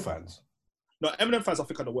or Cole fans. No, Eminem fans I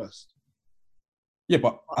think are the worst. Yeah,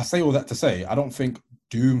 but I say all that to say, I don't think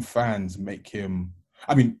Doom fans make him.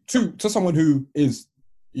 I mean, to someone who is,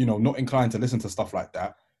 not inclined to listen to stuff like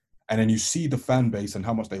that, and then you see the fan base and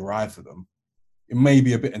how much they ride for them, it may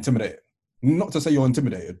be a bit intimidating. Not to say you're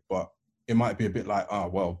intimidated, but it might be a bit like, oh,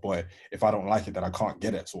 well, boy, if I don't like it, then I can't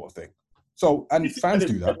get it, sort of thing. So, and fans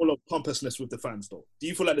do that. There's a level of pompousness with the fans, though. Do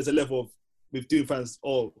you feel like there's a level of, with Doom fans,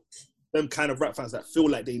 or them kind of rap fans that feel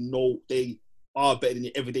like they know they are better than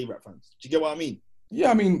the everyday rap fans? Do you get what I mean?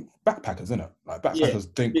 Yeah, I mean, backpackers, innit? Like,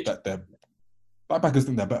 backpackers think that backpackers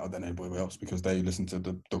think they're better than anybody else because they listen to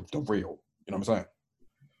the real. You know what I'm saying?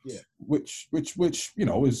 Yeah. Which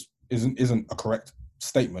isn't a correct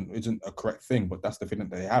statement, isn't a correct thing, but that's the feeling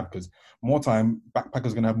that they have, because more time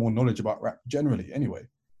backpackers gonna have more knowledge about rap generally anyway,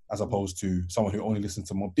 as opposed to someone who only listens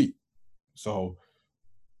to Mobb Deep. So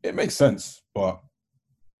it makes sense,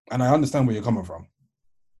 and I understand where you're coming from.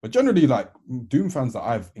 But generally, like, Doom fans that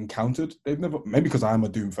I've encountered, they've never, maybe because I'm a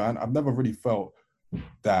Doom fan, I've never really felt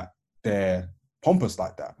that they're pompous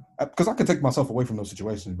like that. Because I can take myself away from those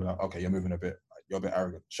situations and be like, okay, you're moving a bit, you're a bit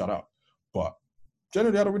arrogant, shut up. But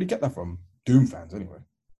generally, I don't really get that from Doom fans anyway.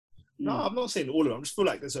 No, I'm not saying all of them. I just feel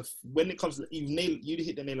like when it comes to, you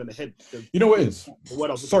hit the nail on the head. You know what it is?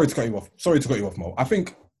 Sorry to cut you off, Mo. I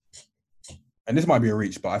think, and this might be a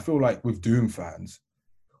reach, but I feel like with Doom fans,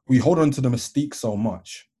 we hold on to the mystique so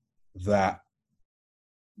much that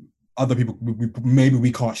other people, maybe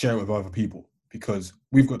we can't share it with other people because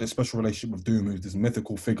we've got this special relationship with Doom, who's this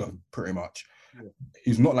mythical figure, pretty much. Yeah.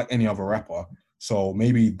 He's not like any other rapper, so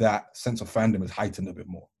maybe that sense of fandom is heightened a bit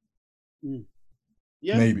more. Mm.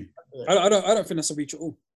 Yeah, maybe. I don't think that's a reach at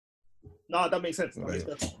all. No, that makes sense. That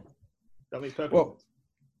makes perfect. Well,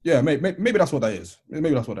 yeah, maybe that's what that is.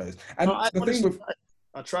 Maybe that's what that is. And the thing with,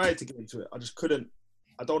 I tried to get into it. I just couldn't.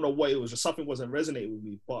 I don't know what it was. Just something wasn't resonating with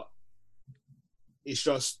me. But it's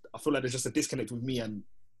just, I feel like there's just a disconnect with me and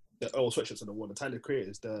the Earl Sweatshirts of the world, the Tyler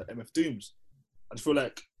Creators, the MF Dooms. I just feel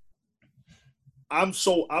like I'm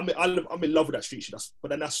in love with that street shit. But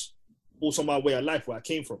then that's also my way of life, where I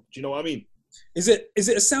came from. Do you know what I mean? Is it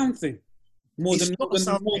a sound thing more than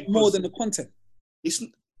the content?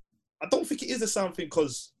 I don't think it is a sound thing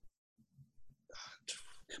because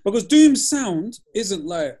Doom's sound isn't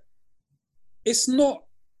like, it's not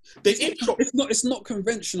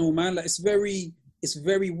conventional, man. Like, it's very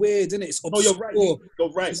weird, isn't it? It's obscure. No,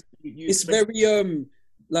 you're right. It's very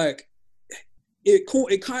like,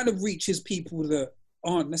 it kind of reaches people that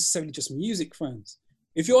aren't necessarily just music fans.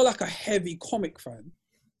 If you're like a heavy comic fan,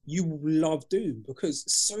 you will love Doom because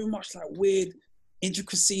so much like weird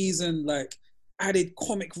intricacies and like added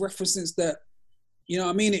comic references that, you know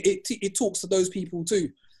what I mean? It talks to those people too.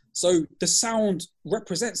 So the sound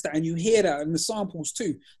represents that, and you hear that, and the samples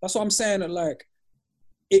too. That's what I'm saying. That like,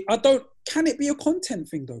 can it be a content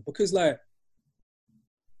thing though? Because like,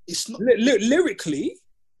 it's not lyrically,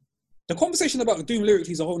 the conversation about the Doom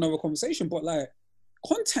lyrically is a whole nother conversation. But like,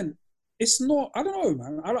 content, it's not. I don't know,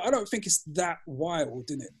 man. I don't think it's that wild,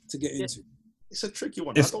 isn't it, to get into? It's a tricky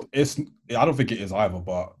one. I don't think it is either,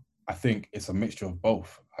 but I think it's a mixture of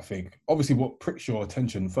both. I think obviously what pricks your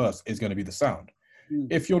attention first is going to be the sound.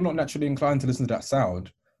 If you're not naturally inclined to listen to that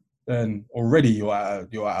sound, then already you're at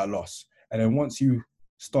a loss. And then once you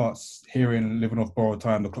start hearing "Living Off Borrowed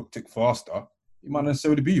Time," "The Clock Tick Faster," it might not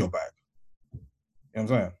necessarily be your bag. You know what I'm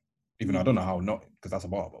saying? Even though I don't know how not, because that's a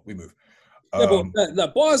bar, but we move. Yeah, but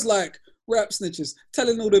like bars like rap snitches,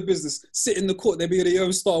 telling all their business, sit in the court, they be their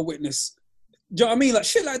own star witness. Do you know what I mean? Like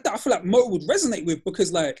shit like that, I feel like Mo would resonate with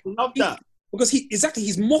because like, love that. Because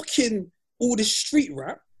he's mocking all this street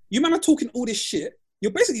rap. You man are talking all this shit.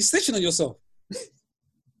 You're basically snitching on yourself.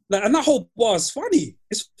 Like, and that whole bar is funny.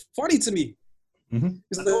 It's funny to me. Mm-hmm.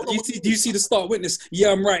 It's like, do you see the star witness?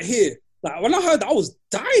 Yeah, I'm right here. Like, when I heard that, I was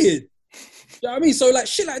dying. You know what I mean? So like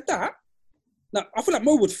shit like that, like, I feel like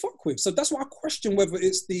Mo would fuck with. So that's why I question whether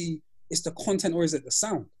it's the content or is it the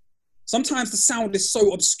sound. Sometimes the sound is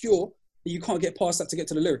so obscure that you can't get past that to get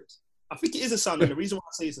to the lyrics. I think it is a sound, and the reason why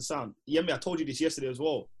I say it's a sound, I told you this yesterday as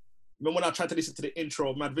well. Remember when I tried to listen to the intro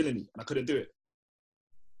of Mad Villainy and I couldn't do it?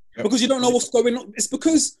 Because you don't know what's going on. It's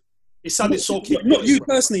because it sounded so chaotic. Not you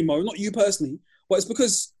personally, Mo. Not you personally. But it's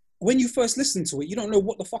because when you first listen to it, you don't know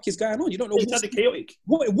what the fuck is going on. You don't know what's chaotic.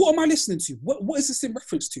 What am I listening to? What is this in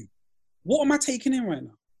reference to? What am I taking in right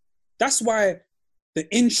now? That's why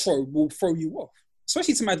the intro will throw you off,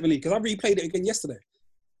 especially to Mad Villainy, because I replayed it again yesterday.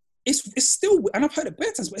 It's still, and I've heard it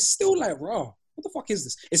better times, but it's still like, raw. What the fuck is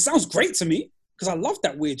this? It sounds great to me because I love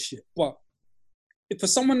that weird shit. But for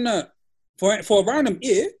someone for a random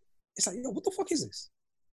ear, it's like, yo, what the fuck is this?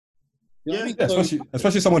 You know what I mean?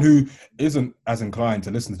 Especially someone who isn't as inclined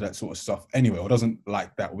to listen to that sort of stuff anyway, or doesn't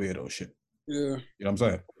like that weirdo shit. Yeah. You know what I'm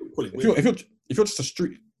saying? Call it If you're just a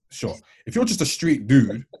street, sure. If you're just a street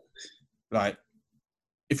dude, like,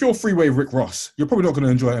 if you're Freeway Rick Ross, you're probably not going to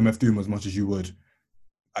enjoy MF Doom as much as you would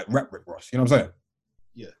like rap Rick Ross. You know what I'm saying?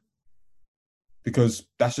 Yeah. Because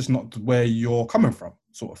that's just not where you're coming from,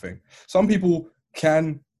 sort of thing. Some people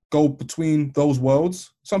can go between those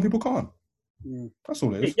worlds. Some people can't. That's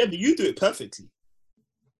all it is. Yeah, but you do it perfectly.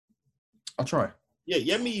 I'll try. Yeah,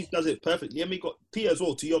 Yemi does it perfectly. Yemi got P as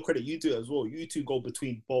well. To your credit, you do it as well. You two go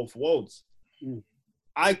between both worlds.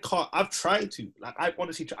 I can't. I've tried to. Like, I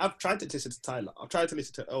honestly, I've tried to listen to Tyler. I've tried to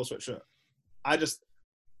listen to Earl Sweatshirt. I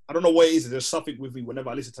don't know what it is. There's something with me whenever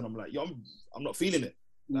I listen to them. I'm like, yo, I'm not feeling it.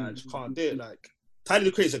 Like, I just can't do it. Like, Tyler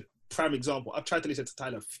the Creator is a prime example. I've tried to listen to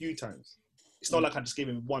Tyler a few times. It's not like I just gave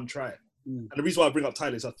him one try. And the reason why I bring up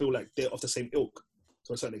Tyler is I feel like they're of the same ilk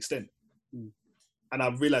to a certain extent. And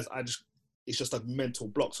I've realized it's just a mental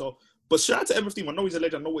block. So, but shout out to everything. I know he's a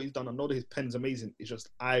legend. I know what he's done. I know that his pen's amazing. It's just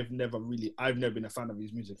I've never been a fan of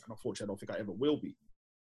his music, and unfortunately, I don't think I ever will be.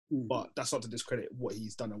 But that's not to discredit what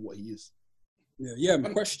he's done and what he is. Yeah. My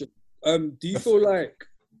question: do you feel like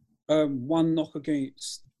one knock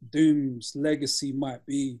against Doom's legacy might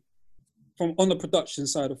be from on the production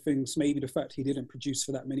side of things? Maybe the fact he didn't produce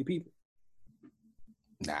for that many people.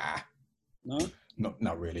 Nah. No,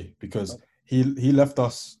 not really, because he left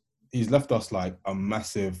us. He's left us like a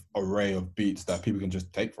massive array of beats that people can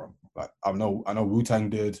just take from. Like I know Wu-Tang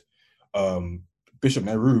did, Bishop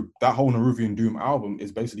Nehru. That whole Nehruvian Doom album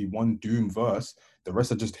is basically one Doom verse. The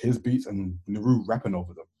rest are just his beats and Nehru rapping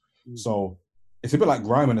over them. So it's a bit like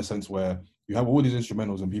grime in a sense where you have all these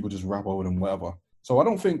instrumentals and people just rap over them, whatever. So I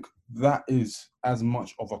don't think that is as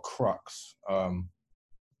much of a crux,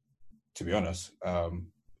 to be honest.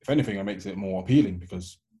 If anything, it makes it more appealing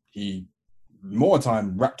because he more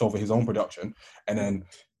time rapped over his own production and then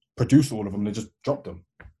produced all of them and just dropped them.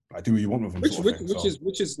 Like, do what you want with them.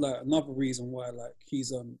 Which is like another reason why like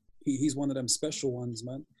he's one of them special ones,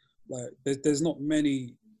 man. Like there's not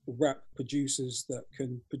many rap producers that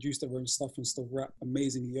can produce their own stuff and still rap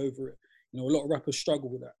amazingly over it. You know, a lot of rappers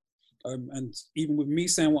struggle with that. And even with me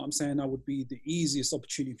saying what I'm saying, that would be the easiest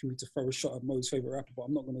opportunity for me to throw a shot at Mo's favorite rapper, but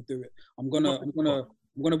I'm not going to do it. I'm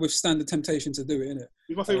gonna withstand the temptation to do it, innit?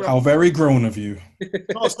 Who's my favorite How rapper? very grown of you.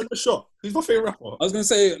 No, send a shot. Who's my favorite rapper? I was gonna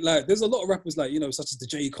say, like, there's a lot of rappers, like, you know, such as the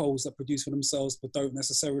J. Coles that produce for themselves, but don't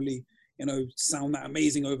necessarily, you know, sound that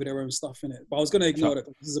amazing over their own stuff, innit? But I was gonna ignore that.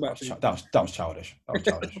 This is about that was childish. That was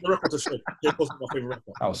childish. The record to show. J. Cole's my favorite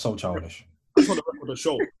rapper. That was so childish. That's not the record to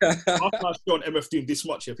show. After I show on MF Doom this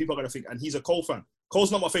much, yeah, people are gonna think, and he's a Cole fan.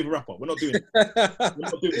 Cole's not my favorite rapper. We're not doing it. We're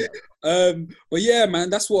not doing that. But yeah, man,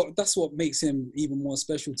 that's what makes him even more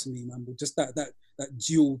special to me, man. But just that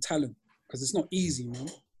dual talent, because it's not easy, man.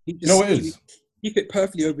 You know what it is? He fit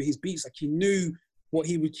perfectly over his beats. Like he knew what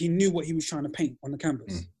he was trying to paint on the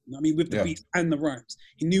canvas. You know what I mean, with the beats and the rhymes,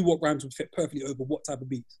 he knew what rhymes would fit perfectly over what type of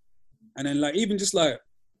beats. And then like even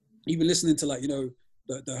listening to like, you know,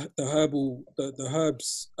 the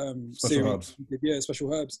herbs Special series, Herbs. yeah,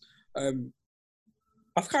 Special Herbs.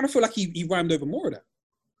 I kind of feel like he rhymed over more of that.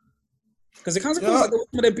 Because it kind of feels like there were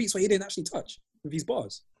some of their beats where he didn't actually touch with his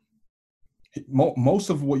bars. Most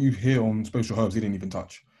of what you hear on Special Herbs, he didn't even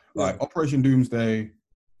touch. Like Operation Doomsday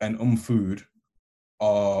and Food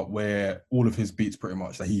are where all of his beats pretty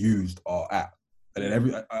much that he used are at. And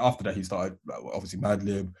then after that, he started, obviously,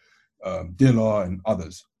 Madlib, Dilla, and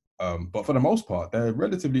others. But for the most part, they're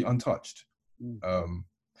relatively untouched. And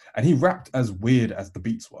he rapped as weird as the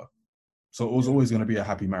beats were. So it was always going to be a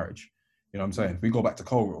happy marriage. You know what I'm saying? If we go back to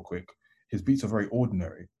Cole real quick, his beats are very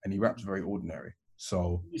ordinary and he raps very ordinary.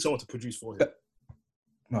 So You need someone to produce for him.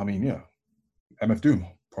 I mean, yeah. MF Doom,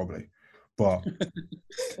 probably. But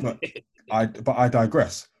I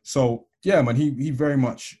digress. So yeah, man, he very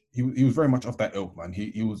much he was very much of that ilk, man.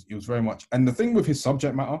 He was very much, and the thing with his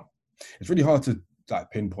subject matter, it's really hard to like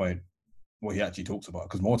pinpoint what he actually talks about,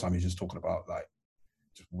 because more time he's just talking about like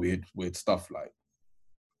just weird stuff, like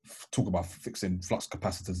talk about fixing flux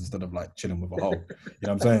capacitors instead of like chilling with a hole. You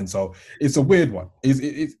know what I'm saying? So it's a weird one.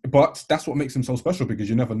 But that's what makes him so special, because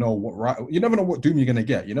you never know what Doom you're gonna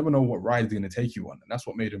get. You never know what ride he's gonna take you on, and that's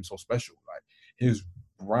what made him so special. Like his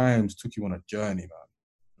rhymes took you on a journey, man.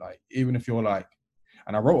 Like even if you're like,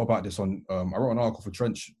 and I wrote about this on I wrote an article for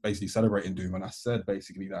Trench basically celebrating Doom, and I said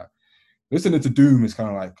basically that listening to Doom is kind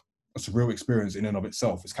of like a surreal experience in and of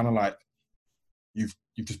itself. It's kind of like you've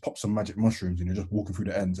just popped some magic mushrooms and you're just walking through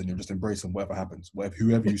the ends and you're just embracing whatever happens,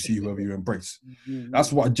 whoever you see, whoever you embrace.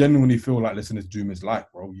 That's what I genuinely feel like listening to Doom is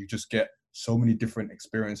like, bro. You just get so many different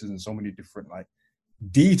experiences and so many different like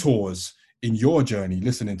detours in your journey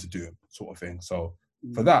listening to Doom, sort of thing. So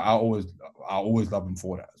for that, I always love him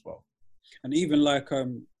for that as well. And even like I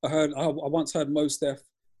once heard Mos Def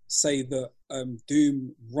say that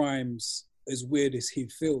Doom rhymes as weird as he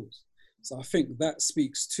feels. So I think that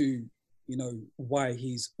speaks to, you know, why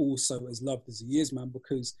he's also as loved as he is, man,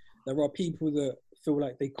 because there are people that feel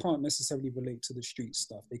like they can't necessarily relate to the street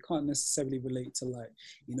stuff. They can't necessarily relate to, like,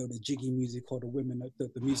 you know, the jiggy music or the women,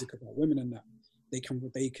 the music about women and that.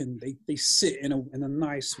 They sit in a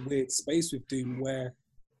nice weird space with Doom where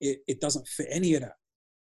it doesn't fit any of that.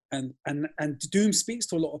 And Doom speaks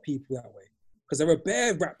to a lot of people that way, because there are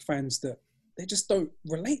bare rap fans that they just don't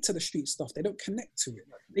relate to the street stuff. They don't connect to it.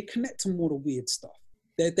 They connect to more the weird stuff.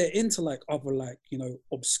 They're into like other, like, you know,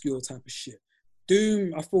 obscure type of shit.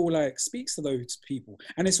 Doom, I feel like, speaks to those people.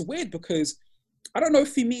 And it's weird because I don't know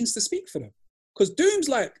if he means to speak for them. Because Doom's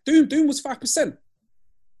like, Doom was 5%.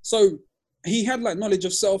 So he had like knowledge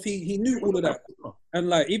of self. He knew all of that. And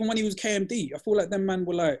like, even when he was KMD, I feel like them man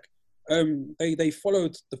were like, they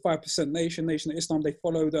followed the 5% Nation of Islam. They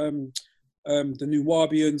followed the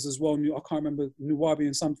Nuwabians as well. I can't remember,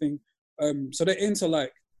 Nuwabian something. So they're into,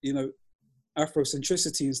 like, you know,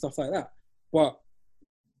 Afrocentricity and stuff like that. But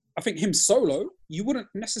I think him solo, you wouldn't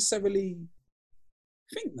necessarily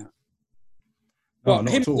think that. But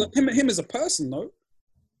him as a person, though,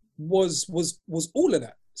 was all of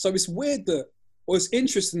that. So it's weird that, or it's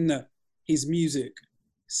interesting that his music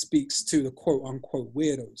speaks to the quote unquote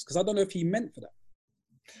weirdos, because I don't know if he meant for that.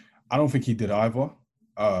 I don't think he did either.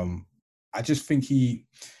 I just think he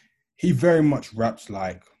very much raps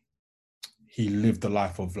like he lived the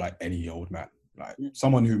life of like any old man, like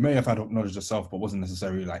someone who may have had knowledge of self but wasn't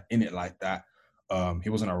necessarily like in it like that. He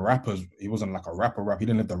wasn't a rapper. He wasn't like a rapper. He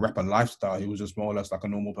didn't live the rapper lifestyle. He was just more or less like a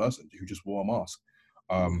normal person who just wore a mask.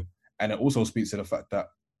 And it also speaks to the fact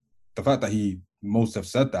that he most have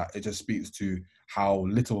said that, it just speaks to how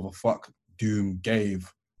little of a fuck Doom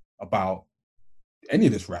gave about any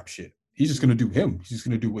of this rap shit. He's just going to do him. He's just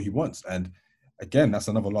going to do what he wants. And again, that's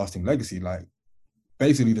another lasting legacy, like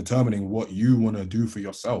basically determining what you want to do for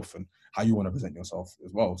yourself and how you want to present yourself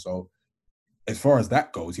as well. So as far as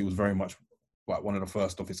that goes, he was very much like one of the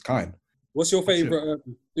first of his kind. What's your favorite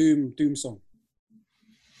Doom song?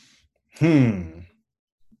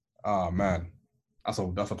 Oh man, that's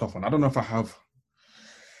a tough one. I don't know if I have.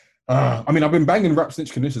 I mean, I've been banging Rap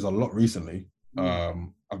Snitch Conditions a lot recently. I've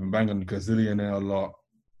been banging Gazillionaire a lot.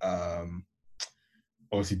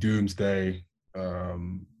 Obviously Doomsday,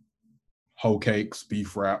 Whole Cakes,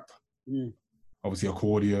 Beef Rap, obviously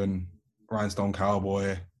Accordion, Rhinestone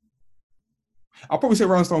Cowboy. I'll probably say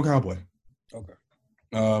Rhinestone Cowboy. Okay.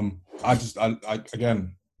 I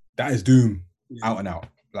again, that is Doom out and out.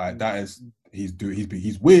 Like that is he's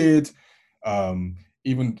weird.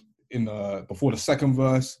 Even in before the second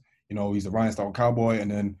verse, you know, he's a Rhinestone Cowboy, and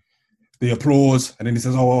then the applause, and then he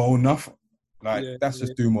says, "Oh, enough." Like that's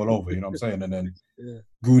just Doom all over, you know what I'm saying? And then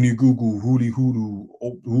Goonie Google, Hooly Hoodoo,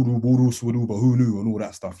 Hoodoo Voodoo Swooba, who knew, and all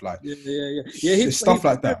that stuff. Like it's stuff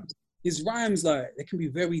like that. His rhymes, like, they can be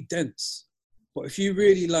very dense, but if you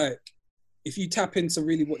really if you tap into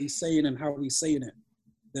really what he's saying and how he's saying it,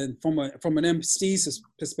 then from an MC's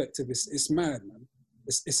perspective, it's mad, man.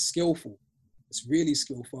 It's skillful. It's really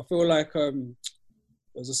skillful. I feel like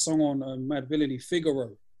there's a song on Mad Villainy,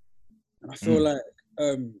 Figaro, and I feel like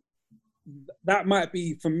that might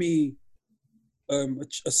be, for me,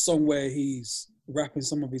 a song where he's rapping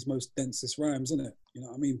some of his most densest rhymes, isn't it? You know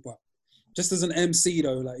what I mean? But just as an MC,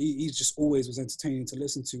 though, like he just always was entertaining to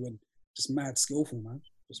listen to, and just mad skillful, man.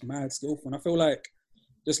 Just mad skillful. And I feel like,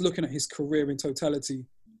 just looking at his career in totality,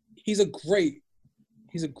 he's a great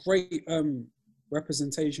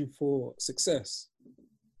representation for success.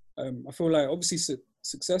 I feel like, obviously,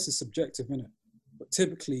 success is subjective, isn't it? But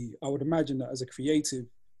typically, I would imagine that as a creative,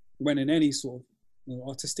 when in any sort of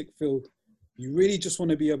artistic field, you really just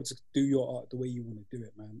want to be able to do your art the way you want to do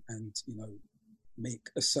it, man. And, you know, make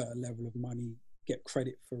a certain level of money, get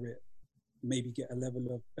credit for it, maybe get a level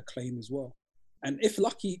of acclaim as well. And if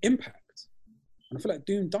lucky, impact. And I feel like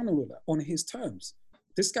Doom done all of that on his terms.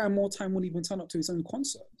 This guy more time wouldn't even turn up to his own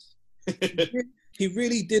concerts. He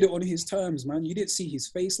really did it on his terms, man. You didn't see his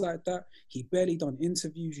face like that. He barely done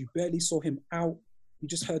interviews. You barely saw him out. You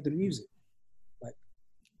just heard the music. Like,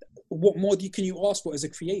 what more can you ask for as a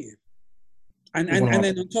creative? And then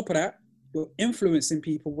on top of that, you're influencing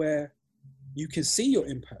people where you can see your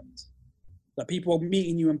impact. Like, people are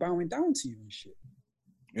meeting you and bowing down to you and shit.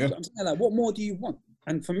 Yeah. So I'm saying, like, what more do you want?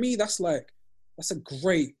 And for me, that's a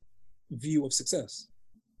great view of success.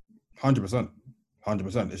 100%.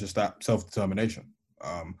 It's just that self-determination.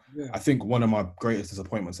 I think one of my greatest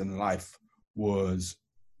disappointments in life was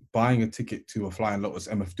buying a ticket to a Flying Lotus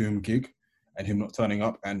MF Doom gig and him not turning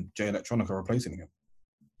up and Jay Electronica replacing him.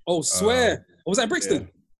 Oh, swear. Was that Brixton?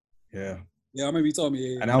 Yeah. Yeah, I remember you told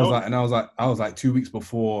me. Yeah. And I was like 2 weeks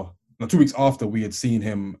before, no, 2 weeks after we had seen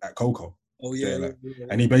him at Coco. Oh yeah,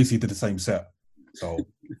 and he basically did the same set. So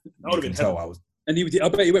you can tell I was. And I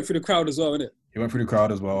bet he went through the crowd as well, innit? He went through the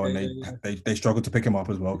crowd as well, and they struggled to pick him up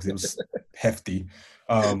as well because it was hefty.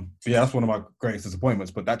 But yeah, that's one of my greatest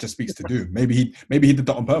disappointments. But that just speaks to Doom. Maybe he did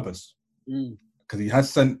that on purpose because he has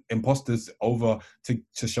sent imposters over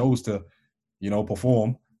to shows to,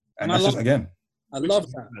 perform, and that's just again. I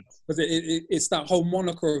love that because it's that whole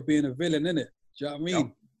moniker of being a villain, isn't it? Do you know what I mean?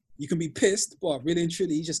 Yep. You can be pissed, but really and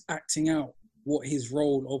truly, he's just acting out what his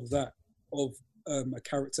role of a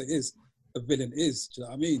character is, a villain is. Do you know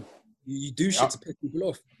what I mean? You do shit to piss people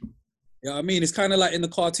off. You know what I mean? It's kind of like in the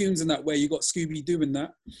cartoons in that way. You got Scooby doing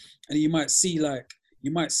that, and you might see like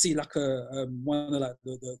a one of like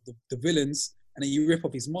the villains, and then you rip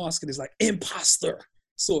off his mask, and it's like imposter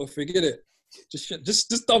sort of thing, innit?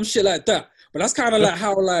 Just dumb shit like that. But that's kind of like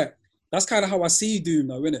how I see Doom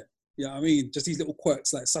though, innit? You know what I mean? Just these little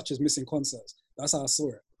quirks like such as missing concerts. That's how I saw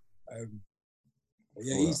it.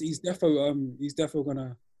 Yeah, he's definitely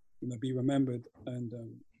gonna be remembered. And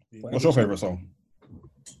what's your favorite song?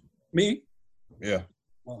 Me? Yeah.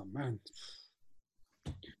 Oh man,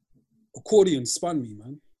 Accordion spun me,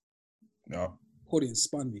 man. Yeah. Accordion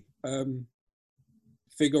spun me.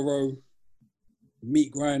 Figaro,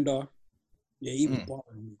 Meat Grinder. Yeah, even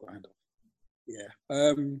Barring Meat Grinder.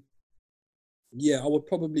 Yeah. Yeah, I would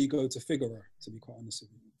probably go to Figaro, to be quite honest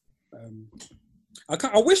with you.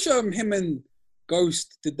 I wish him and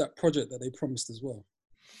Ghost did that project that they promised as well.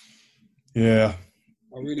 Yeah.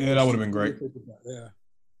 That would have been great.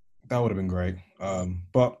 That would have been great.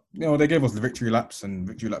 But they gave us the Victory Laps, and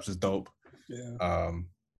Victory Laps is dope. Yeah.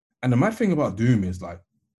 And the mad thing about Doom is like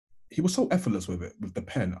he was so effortless with it, with the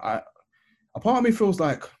pen. A part of me feels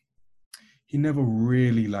like he never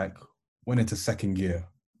really like went into second gear.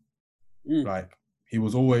 Like he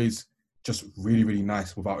was always just really, really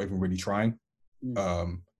nice without even really trying.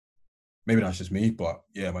 Maybe that's just me, but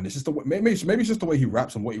yeah, man, it's just the way, maybe it's just the way he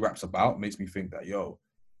raps and what he raps about makes me think that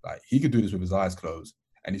like he could do this with his eyes closed,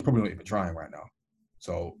 and he's probably not even trying right now.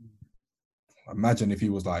 So imagine if he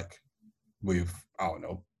was like with, I don't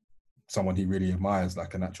know, someone he really admires,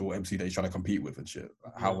 like an actual MC that he's trying to compete with and shit.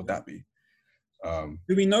 Like, how would that be?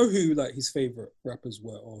 Do we know who like his favorite rappers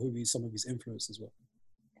were, or who some of his influences were?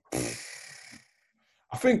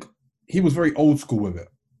 I think he was very old school with it.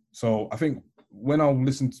 So I think when I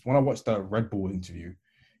watched the Red Bull interview,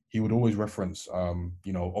 he would always reference,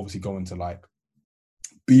 obviously going to like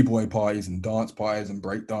b-boy parties and dance parties and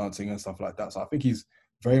break dancing and stuff like that. So I think he's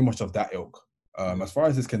very much of that ilk. As far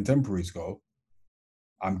as his contemporaries go,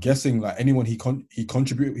 I'm guessing like anyone he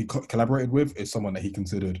collaborated with is someone that he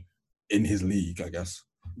considered in his league, I guess.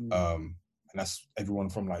 And that's everyone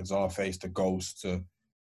from like Czarface to Ghost to,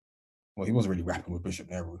 well, he wasn't really rapping with Bishop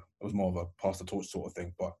Nehru. It was more of a pass the torch sort of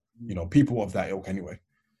thing. But, people of that ilk anyway.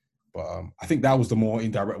 But I think that was the more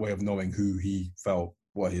indirect way of knowing who he felt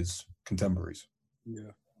were his contemporaries.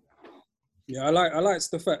 Yeah. Yeah, I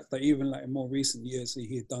liked the fact that even like in more recent years,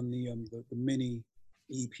 he had done the mini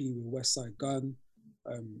EP with Westside Gun.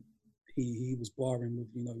 He was barring with,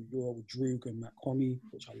 Euro Droog and Matt Comey,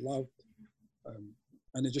 which I loved.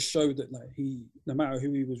 And it just showed that like no matter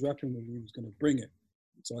who he was rapping with, he was going to bring it.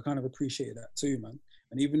 So I kind of appreciated that too, man.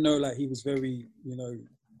 And even though like he was very,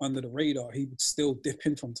 under the radar, he would still dip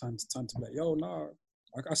in from time to time to be like, yo, nah,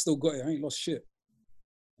 I still got it. I ain't lost shit.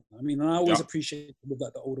 I mean, I always appreciate with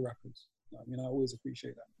like the older rappers. I mean, I always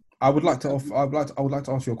appreciate that. I would like to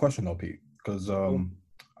ask you a question though, Pete, because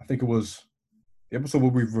I think it was the episode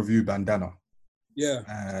where we reviewed Bandana. Yeah.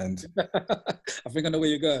 And I think I know where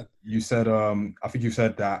you're going. You said, I think you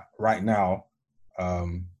said that right now,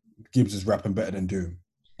 Gibbs is rapping better than Doom.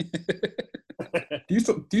 Do you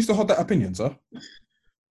still hold that opinion, sir?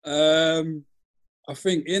 I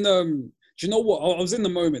think do you know what? I was in the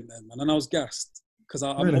moment then, man, and I was gassed because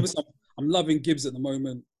I'm loving Gibbs at the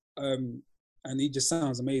moment, and he just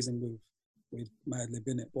sounds amazing with Madlib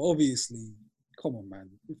in it. But obviously, come on, man.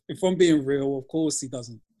 If I'm being real, of course he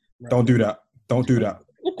doesn't. Don't do that. Don't do that.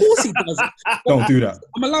 Of course he does. Don't do that.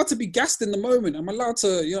 I'm allowed to be gassed in the moment. I'm allowed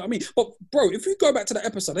to, you know what I mean? But, bro, if you go back to that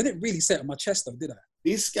episode, I didn't really say it on my chest, though, did I?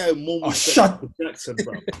 This guy more shut Michael Jackson,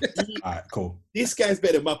 bro. All right, cool. This guy's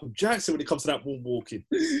better than Michael Jackson when it comes to that moonwalking.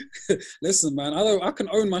 Listen, man, I can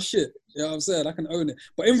own my shit. You know what I'm saying? I can own it.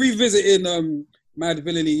 But in revisiting Mad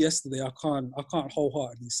Villainy yesterday, I can't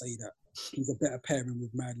wholeheartedly say that he's a better pairing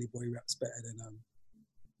with Madlib, boy raps better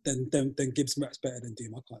than Gibbs raps better than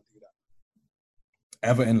Doom. I can't do that.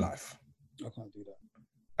 Ever in life. I can't do that.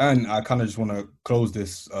 And I kind of just want to close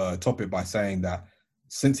this topic by saying that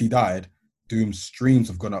since he died, Doom's streams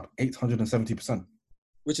have gone up 870%.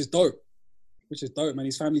 Which is dope. Which is dope, man.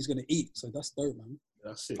 His family's gonna eat, so that's dope, man.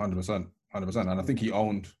 That's it. 100%. And I think he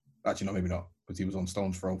owned, actually, no, maybe not, because he was on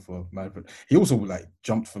Stone's Throw for Mad Villain. He also like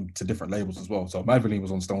jumped to different labels as well. So Mad Villain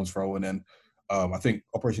was on Stone's Throw, and then I think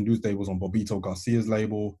Operation Doomsday was on Bobito Garcia's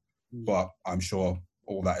label, but I'm sure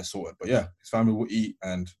all that is sorted. But yeah, his family will eat,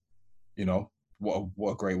 and you know,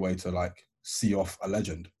 what a great way to like see off a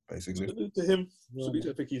legend, basically. Salute to him. Salute to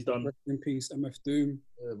everything he's done. Rest in peace, MF Doom.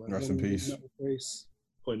 Yeah, man. Rest in peace.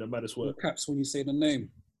 Putting the maddest All work. caps when you say the name.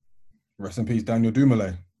 Rest in peace, Daniel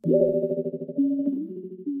Dumoulin.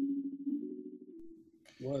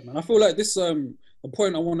 Word, man. I feel like this the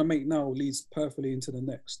point I want to make now leads perfectly into the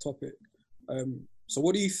next topic. So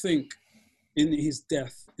what do you think in his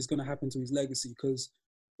death is going to happen to his legacy? Because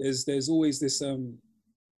there's always this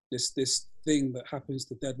this thing that happens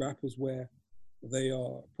to dead rappers where they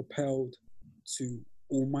are propelled to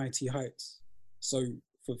almighty heights. So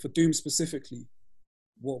for Doom specifically,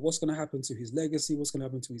 what's going to happen to his legacy? What's going to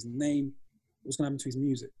happen to his name? What's going to happen to his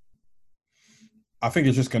music? I think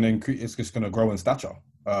it's just going to increase. It's just going to grow in stature.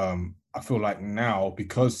 I feel like now,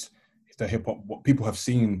 because the hip hop, what people have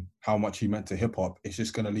seen how much he meant to hip hop, it's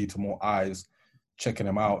just going to lead to more eyes checking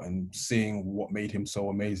him out and seeing what made him so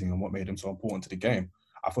amazing and what made him so important to the game.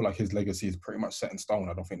 I feel like his legacy is pretty much set in stone.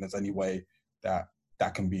 I don't think there's any way that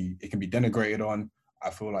it can be denigrated on.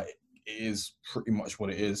 I feel like it is pretty much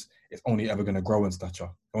what it is. It's only ever going to grow in stature.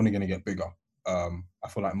 Only going to get bigger. I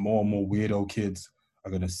feel like more and more weirdo kids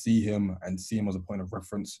are going to see him and see him as a point of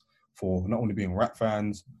reference for not only being rap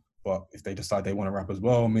fans, but if they decide they want to rap as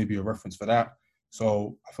well, maybe a reference for that.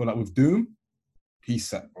 So I feel like with Doom, he's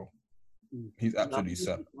set, bro. He's absolutely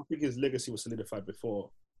set. I think his legacy was solidified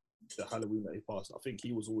before the Halloween that he passed. I think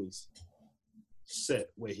he was always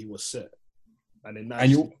set where he was set. And then now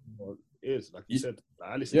is, like you said,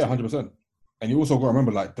 I listen yeah, to 100%. And you also got to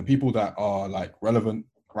remember, like, the people that are, like, relevant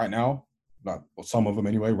right now, like, or some of them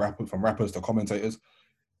anyway, from rappers to commentators,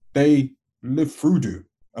 they live through Doom.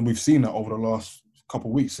 And we've seen that over the last couple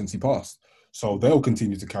of weeks since he passed. So they'll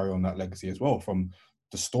continue to carry on that legacy as well, from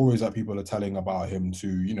the stories that people are telling about him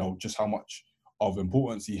to, you know, just how much of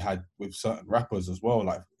importance he had with certain rappers as well,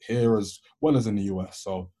 like here as well as in the US.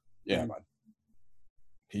 So, yeah, man,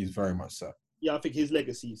 he's very much set. Yeah, I think his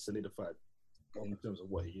legacy is solidified in terms of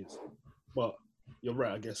what he is. But you're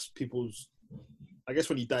right, I guess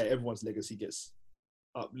when he died, everyone's legacy gets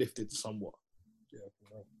uplifted somewhat.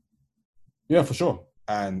 Yeah, for sure.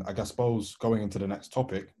 And I suppose going into the next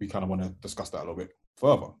topic, we kind of want to discuss that a little bit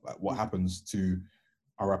further. Like what happens to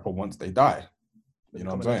a rapper once they die? You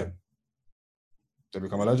know what I'm saying? They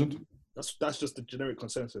become a legend? That's just the generic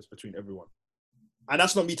consensus between everyone. And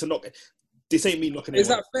that's not me to knock. This ain't me knocking Is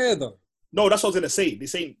that fair though? No, that's what I was going to say.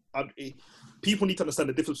 This ain't... people need to understand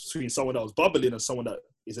the difference between someone that was bubbling and someone that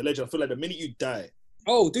is a legend. I feel like the minute you die...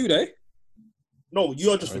 Oh, do they? No,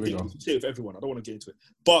 you are just ridiculous. You say it with everyone. I don't want to get into it.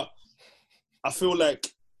 But I feel like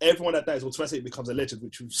everyone that dies automatically becomes a legend,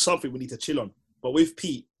 which is something we need to chill on. But with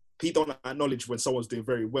Pete don't acknowledge when someone's doing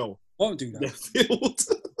very well. Don't do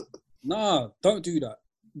that. Nah, don't do that.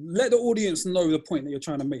 Let the audience know the point that you're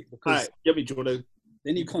trying to make. Because all right, get me, Jordan.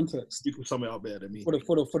 They need context. You can sum it up better than me. For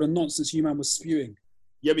the nonsense you man was spewing.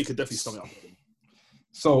 Yeah, we could definitely sum it up better than me.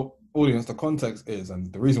 So, audience, the context is,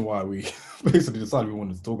 and the reason why we basically decided we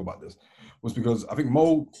wanted to talk about this was because I think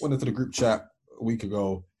Mo went into the group chat a week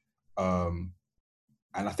ago. And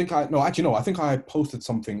I think I think I posted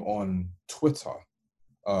something on Twitter.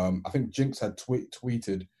 I think Jinx had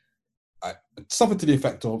tweeted something to the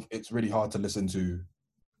effect of, it's really hard to listen to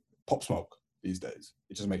Pop Smoke these days.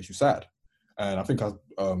 It just makes you sad. And I think I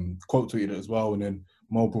quote tweeted it as well, and then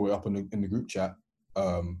Mo brought it up in the group chat.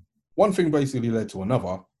 One thing basically led to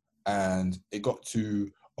another, and it got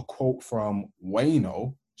to a quote from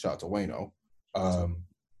Wayno, shout out to Wayno,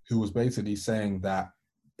 who was basically saying that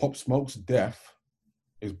Pop Smoke's death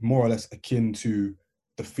is more or less akin to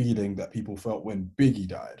the feeling that people felt when Biggie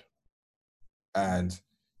died. And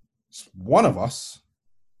one of us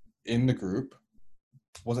in the group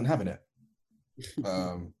wasn't having it.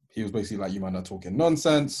 He was basically like, you might not talking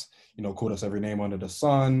nonsense, you know, called us every name under the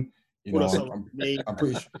sun. You know, I'm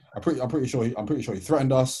pretty sure he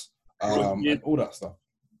threatened us, and all that stuff.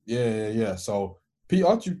 Yeah. So,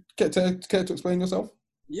 Peter, do you care to explain yourself?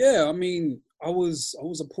 Yeah, I mean, I was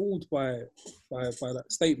appalled by that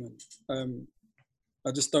statement.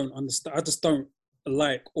 I just don't understand. I just don't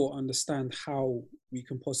like or understand how we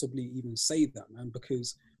can possibly even say that, man.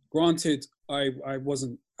 Because granted, I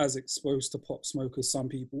wasn't as exposed to Pop Smoke as some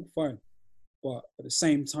people, fine. But at the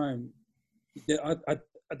same time,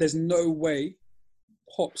 there's no way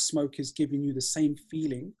Pop Smoke is giving you the same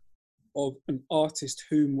feeling of an artist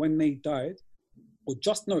whom, when they died, or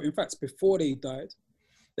just no, in fact, before they died,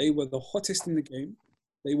 they were the hottest in the game.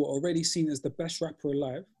 They were already seen as the best rapper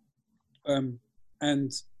alive.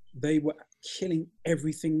 And they were killing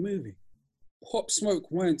everything moving. Pop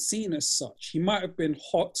Smoke weren't seen as such. He might have been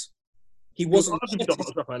hot. He wasn't the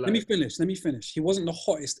hottest. Let me finish. He wasn't the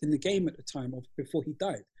hottest in the game at the time of before he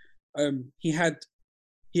died. He had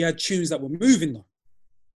tunes that were moving though.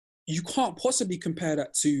 You can't possibly compare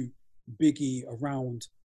that to Biggie around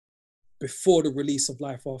before the release of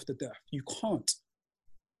Life After Death. You can't.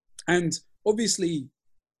 And obviously,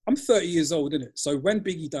 I'm 30 years old, innit? So when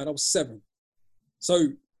Biggie died, I was 7. So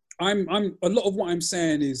I'm a lot of what I'm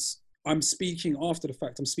saying is I'm speaking after the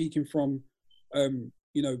fact. I'm speaking from,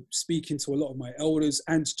 speaking to a lot of my elders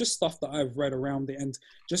and just stuff that I've read around it and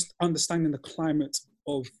just understanding the climate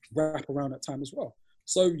of rap around that time as well.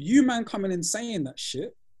 So you man coming in saying that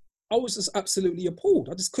shit, I was just absolutely appalled.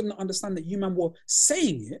 I just couldn't understand that you man were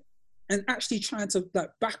saying it and actually trying to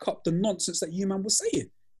like back up the nonsense that you man was saying.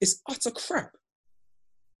 It's utter crap.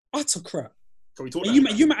 Utter crap. Can we talk? And you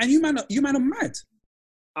man are mad.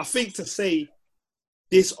 I think to say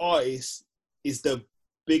this artist is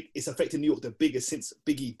it's affecting New York the biggest since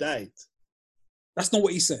Biggie died. That's not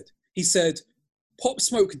what he said. He said Pop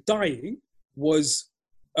Smoke dying was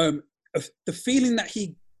the feeling that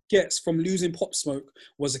he gets from losing Pop Smoke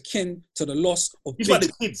was akin to the loss of. He's about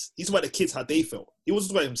the kids. He's about the kids how they felt. He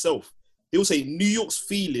wasn't about himself. He was saying New York's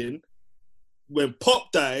feeling when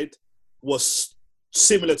Pop died was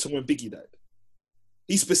similar to when Biggie died.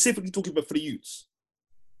 He's specifically talking about for the youths.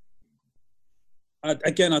 I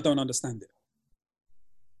don't understand it.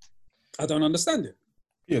 I don't understand it.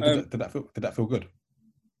 Yeah, did that feel good?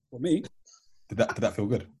 For me? Did that feel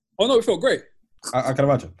good? Oh no, it felt great. I can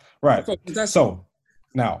imagine. Right. So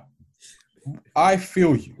now, I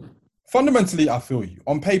feel you. Fundamentally, I feel you.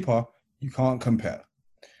 On paper, you can't compare.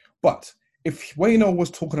 But if Wayno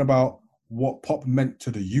was talking about what Pop meant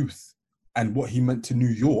to the youth and what he meant to New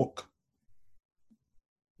York,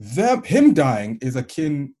 him dying is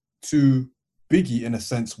akin to Biggie in a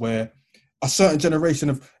sense where a certain generation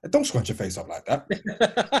of... Don't scrunch your face up like that.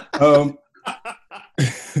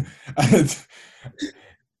 And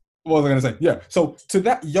what was I going to say? Yeah. So to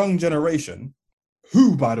that young generation,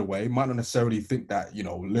 who, by the way, might not necessarily think that,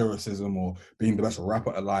 lyricism or being the best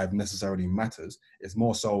rapper alive necessarily matters. It's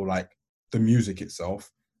more so like the music itself,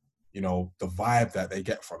 the vibe that they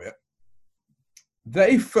get from it.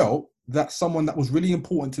 They felt that someone that was really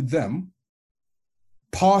important to them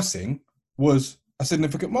passing was a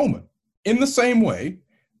significant moment. In the same way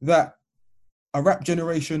that a rap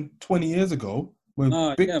generation 20 years ago, when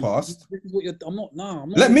Big passed... This is what I'm not...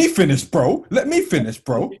 Let me finish, bro. But I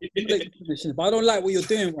don't like what you're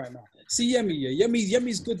doing right now. See Yemi, yeah?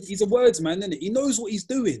 Yemi's good. He's a words man, isn't it? He knows what he's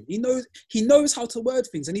doing. He knows how to word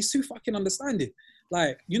things, and he's too fucking understanding.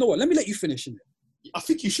 Like, you know what? Let me let you finish in it. I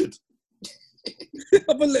think you should.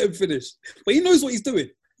 I'm gonna let him finish. But he knows what he's doing.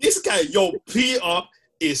 This guy, Peter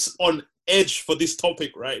is on edge for this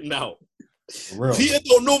topic right now. Peter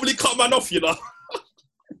don't normally cut man off,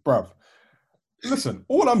 Bruv. Listen,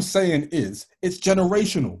 all I'm saying is it's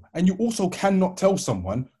generational, and you also cannot tell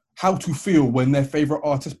someone how to feel when their favorite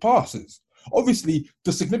artist passes. Obviously,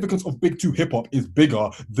 the significance of Big 2 hip hop is bigger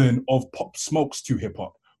than of Pop Smoke's 2 hip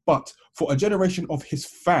hop. But for a generation of his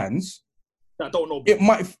fans that don't know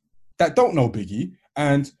Biggie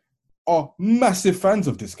and are massive fans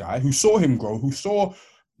of this guy, who saw him grow, who saw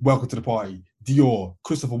Welcome to the Party, Dior,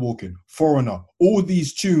 Christopher Walken, Foreigner, all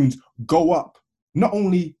these tunes go up, not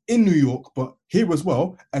only in New York, but here as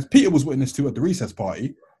well, as Peter was witness to at the Recess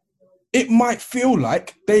Party, it might feel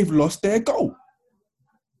like they've lost their goal.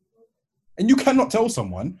 And you cannot tell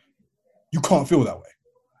someone you can't feel that way.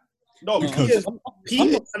 No, because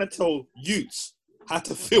Peter trying to tell youths how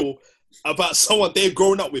to feel about someone they've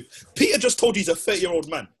grown up with. Peter just told you he's a 30-year-old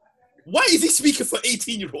man. Why is he speaking for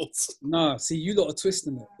 18-year-olds? Nah, see, you lot are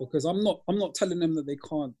twisting it, because I'm not telling them that they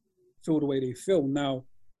can't feel the way they feel. Now,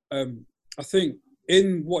 I think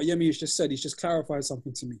in what Yemi has just said, he's just clarified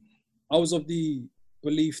something to me. I was of the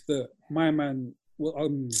belief that my man,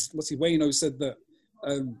 Wayno said that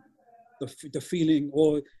the feeling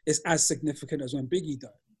or is as significant as when Biggie died.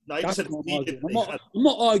 No, I'm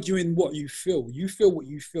not arguing what you feel. You feel what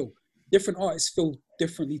you feel. Different artists feel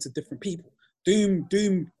differently to different people.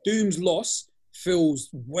 Doom's loss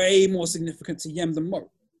feels way more significant to Yem than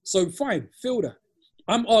Mo. So fine, feel that.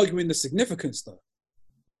 I'm arguing the significance though.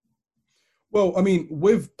 Well, I mean,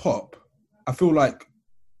 with Pop, I feel like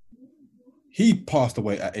he passed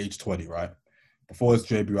away at age 20, right? Before his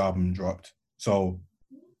debut album dropped. So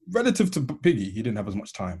relative to Biggie, he didn't have as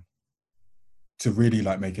much time to really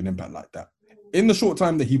like make an impact like that. In the short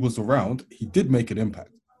time that he was around, he did make an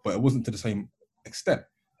impact, but it wasn't to the same extent.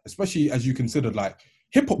 Especially as you considered, like,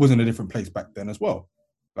 hip hop was in a different place back then as well,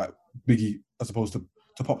 like Biggie as opposed to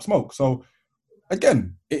Pop Smoke. So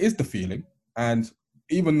again, it is the feeling, and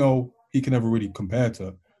even though he can never really compare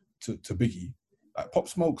to Biggie, like Pop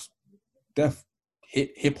Smoke's death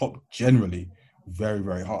hit hip hop generally very,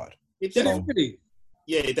 very hard. It Did it definitely, really?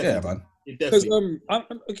 yeah, it Yeah, definitely, man. it Because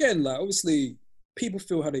definitely. again, like obviously, people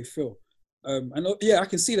feel how they feel, and yeah, I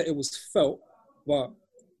can see that it was felt, but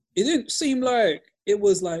it didn't seem like it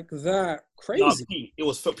was like that Nah, crazy. it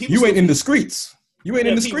was for people. You ain't Still, in the streets. You ain't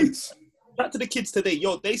in yeah, the people. streets. Back to the kids today,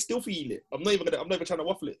 yo, they still feel it. I'm not even trying to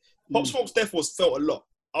waffle it. Pop Mm. Smoke's death was felt a lot.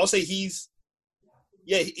 I'll say he's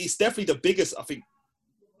definitely the biggest. I think,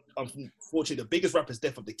 unfortunately, the biggest rapper's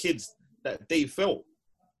death of the kids that they felt.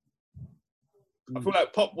 I feel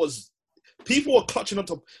like Pop was. People were clutching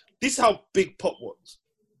onto. This is how big Pop was.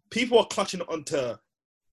 People were clutching onto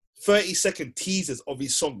 30-second teasers of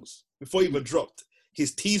his songs before he even dropped.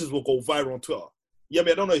 His teasers will go viral on Twitter. Yeah, I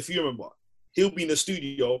mean, I don't know if you remember. He'll be in the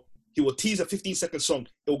studio. He will tease a 15-second song.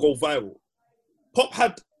 It will go viral. Pop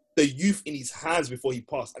had the youth in his hands before he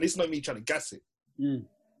passed, and it's not me trying to gas it. Mm.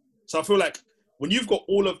 So I feel like when you've got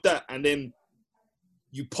all of that, and then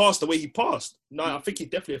you pass the way he passed, no, I think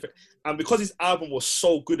it definitely affected. And because his album was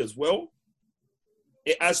so good as well,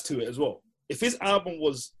 it adds to it as well. If his album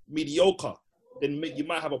was mediocre, then you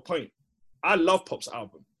might have a point. I love Pop's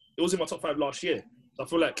album. It was in my top 5 last year. So I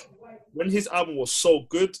feel like when his album was so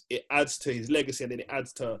good, it adds to his legacy, and then it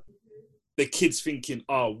adds to the kids thinking,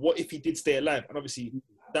 oh, what if he did stay alive? And obviously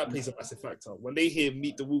that plays a massive factor. When they hear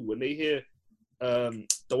Meet the Woo, when they hear the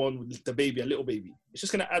one with the baby and little baby, it's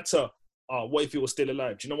just gonna add to, what if he was still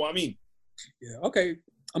alive? Do you know what I mean? Yeah. Okay.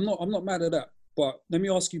 I'm not mad at that. But let me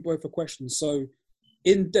ask you both a question. So,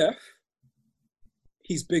 in death,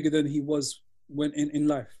 he's bigger than he was when in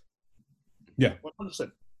life. Yeah.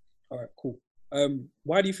 100%. All right. Cool.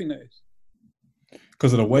 Why do you think that is?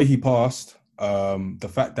 Because of the way he passed, the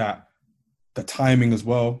fact that the timing as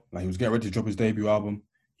well, like he was getting ready to drop his debut album,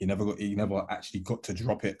 he never actually got to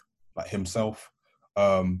drop it like himself.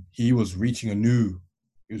 He was reaching a new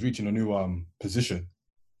position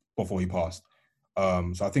before he passed.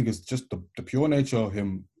 So I think it's just the pure nature of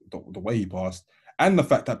him, the way he passed, and the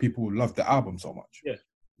fact that people loved the album so much. Yeah,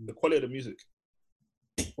 the quality of the music.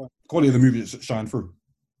 Quality of the music shine through.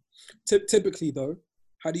 Typically, though,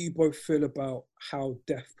 how do you both feel about how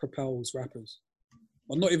death propels rappers?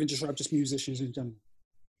 Or not even just rap, just musicians in general.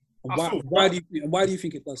 And why do you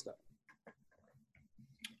think it does that?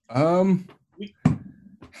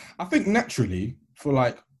 I think naturally for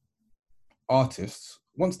like artists,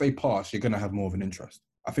 once they pass, you're gonna have more of an interest.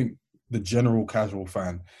 I think the general casual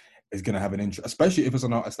fan is gonna have an interest, especially if it's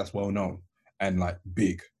an artist that's well known and like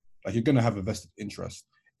big. Like you're gonna have a vested interest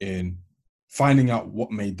in finding out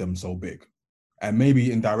what made them so big, and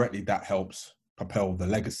maybe indirectly that helps propel the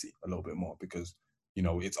legacy a little bit more because you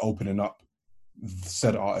know it's opening up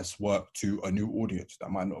said artist's work to a new audience that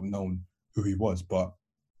might not have known who he was, but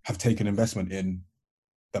have taken investment in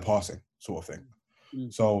their passing, sort of thing.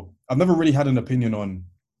 Mm. So I've never really had an opinion on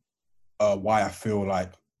why I feel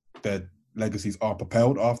like their legacies are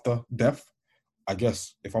propelled after death. I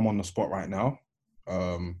guess if I'm on the spot right now,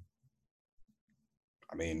 I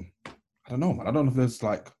mean, I don't know, man. I don't know if there's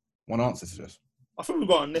like one answer to this. I think we've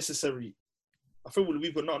got unnecessary. I feel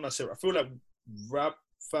we've got not unnecessary. I feel like rap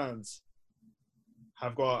fans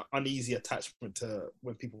have got an uneasy attachment to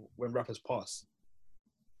when rappers pass.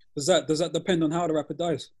 Does that depend on how the rapper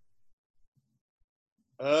dies?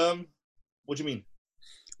 What do you mean?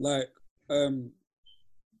 Like,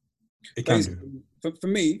 It can do. for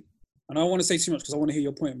me, and I don't want to say too much because I want to hear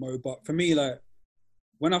your point, Mo, but for me, like,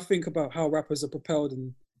 when I think about how rappers are propelled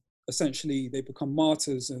and essentially they become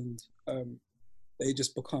martyrs and they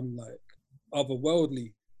just become like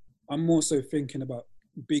otherworldly, I'm more so thinking about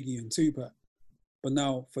Biggie and Tupac. But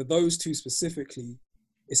now for those two specifically,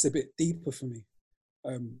 it's a bit deeper for me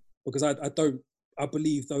because I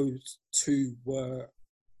believe those two were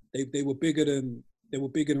they were bigger than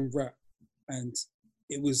rap, and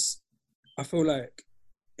I feel like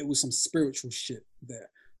it was some spiritual shit there.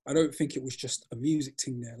 I don't think it was just a music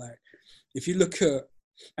thing there. Like if you look at,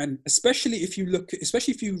 and especially if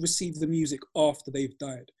you receive the music after they've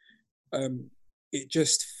died, it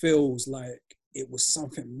just feels like it was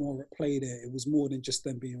something more at play there. It was more than just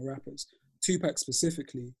them being rappers. Tupac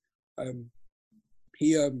specifically,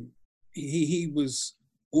 he was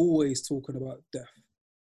always talking about death.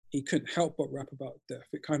 He couldn't help but rap about death.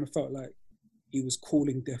 It kind of felt like he was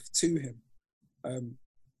calling death to him.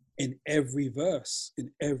 in every verse,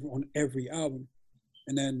 on every album.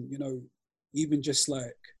 And then, you know, even just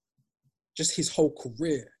his whole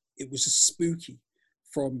career, it was just spooky.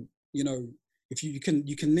 From, you know, if you can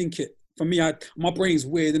link it. For me, my brain's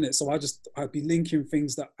weird, innit? So I'd be linking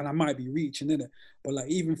things that, and I might be reaching, innit? But like,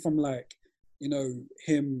 even from like, you know,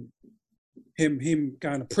 him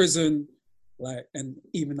going to prison, like, and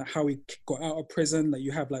even like how he got out of prison. Like,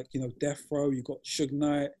 you have like, you know, Death Row, you got Suge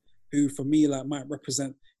Knight, who for me like might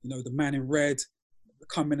represent, you know, the man in red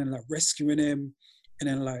coming and like rescuing him, and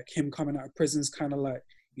then like him coming out of prison is kind of like,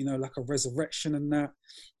 you know, like a resurrection and that.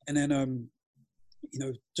 And then you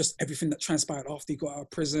know, just everything that transpired after he got out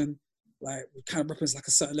of prison, like, kind of represents like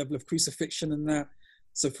a certain level of crucifixion and that.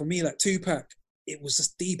 So for me, like Tupac, it was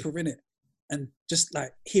just deeper in it. And just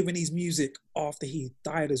like hearing his music after he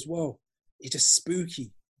died as well, it's just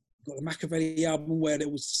spooky. You got the Machiavelli album where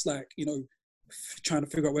it was just like, you know, trying to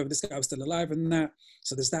figure out whether this guy was still alive and that.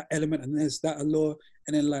 So there's that element and there's that allure.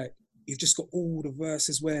 And then like, you've just got all the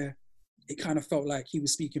verses where it kind of felt like he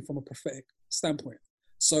was speaking from a prophetic standpoint.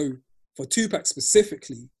 So for Tupac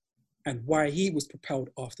specifically, and why he was propelled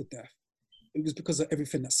after death, it was because of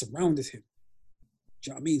everything that surrounded him. Do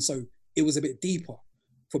you know what I mean? So it was a bit deeper.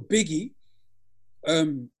 For Biggie,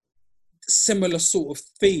 similar sort of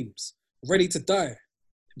themes. Ready to Die.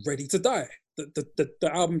 The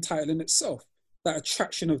album title in itself, that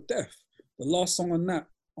attraction of death. The last song on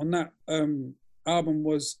that album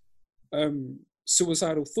was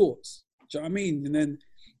Suicidal Thoughts. Do you know what I mean? And then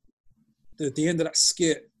the end of that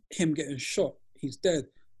skit, him getting shot, he's dead.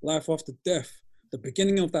 Life After Death. The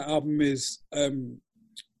beginning of that album is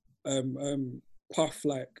Puff,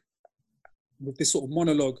 like, with this sort of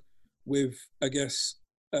monologue with, I guess,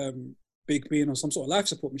 Big being on some sort of life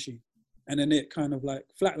support machine, and then it kind of like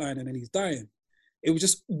flatlining and he's dying. It was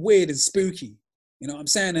just weird and spooky, you know what I'm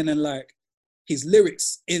saying? And then like his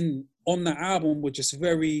lyrics on that album were just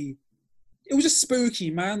it was just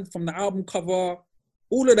spooky, man. From the album cover,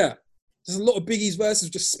 all of that. There's a lot of Biggie's verses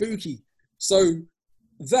just spooky. So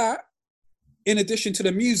that, in addition to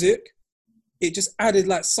the music, it just added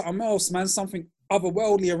like something else, man, something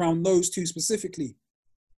otherworldly around those two specifically.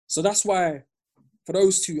 So that's why, for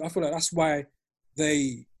those two, I feel like that's why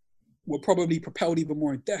they were probably propelled even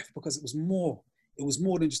more in depth, because it was more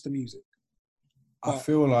than just the music. But I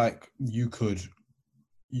feel like you could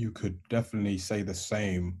definitely say the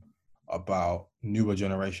same about newer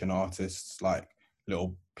generation artists like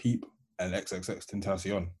Lil Peep and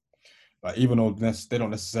XXXTentacion. Like, even though they're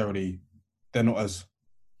not as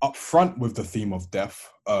upfront with the theme of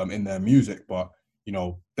death in their music, but you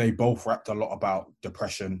know, they both rapped a lot about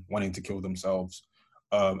depression, wanting to kill themselves,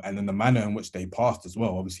 and then the manner in which they passed as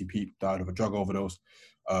well. Obviously, Pete died of a drug overdose.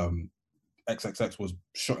 XXX was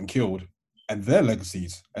shot and killed, and their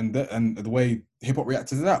legacies and the way hip hop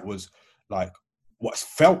reacted to that was like what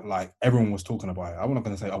felt like everyone was talking about it. I'm not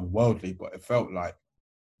going to say otherworldly, but it felt like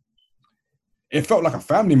a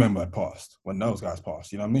family member had passed when those guys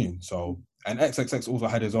passed. You know what I mean? So, and XXX also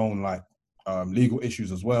had his own like legal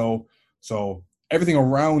issues as well. So everything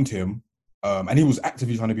around him, and he was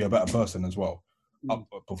actively trying to be a better person as well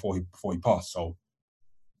before he passed. So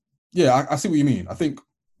yeah, I see what you mean. I think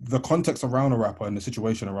the context around a rapper and the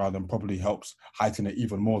situation around them probably helps heighten it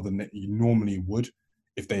even more than you normally would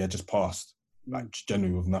if they had just passed, like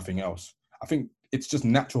generally with nothing else. I think it's just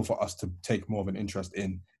natural for us to take more of an interest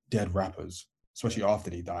in dead rappers, especially after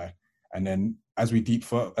they die. And then as we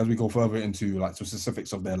go further into like some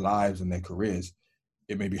specifics of their lives and their careers,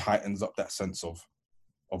 it maybe heightens up that sense of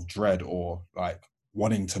dread or like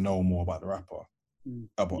wanting to know more about the rapper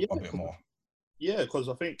a bit more. Yeah, because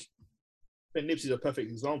I think Nipsey's a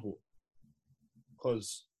perfect example.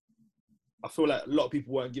 Because I feel like a lot of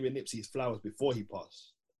people weren't giving Nipsey his flowers before he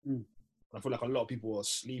passed. I feel like a lot of people were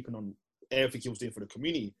sleeping on everything he was doing for the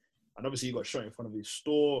community. And obviously he got shot in front of his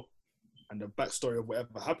store and the backstory of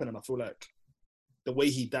whatever happened. And I feel like the way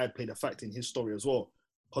he died played a fact in his story as well,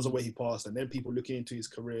 because of where he passed. And then people looking into his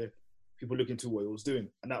career, people looking into what he was doing.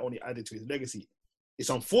 And that only added to his legacy. It's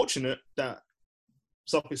unfortunate that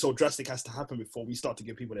something so drastic has to happen before we start to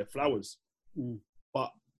give people their flowers.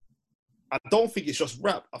 But I don't think it's just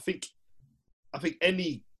rap. I think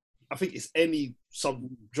it's any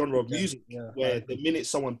sub-genre of music where the minute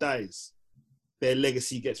someone dies, their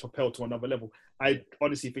legacy gets propelled to another level. I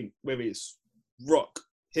honestly think whether it's rock,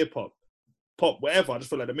 hip-hop, pop, whatever, I just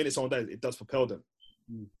feel like the minute someone dies, it does propel them.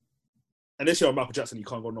 Unless you're Michael Jackson, you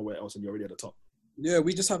can't go nowhere else and you're already at the top. Yeah,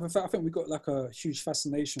 we just have I think we got like a huge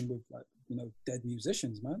fascination with like, you know, dead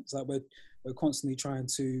musicians, man. It's like we're constantly trying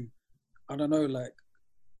to, I don't know, like,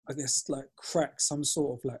 I guess like crack some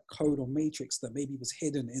sort of like code or matrix that maybe was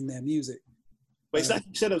hidden in their music. But it's like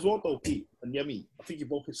you said as well, though, Pete and Yemi. I think you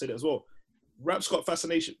both said it as well. Rap fans got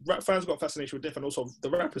fascination with death, and also the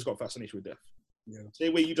rappers got fascination with death. Yeah.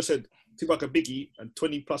 Same way you just said Tupac and Biggie, and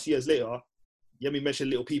 20 plus years later, Yemi mentioned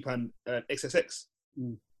Lil Peep and XSX,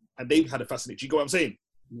 and they had a fascination. Do you get what I'm saying?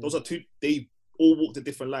 Yeah. Those are two. They all walked a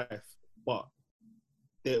different life, but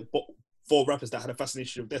they're four rappers that had a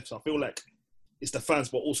fascination with death. So I feel like it's the fans,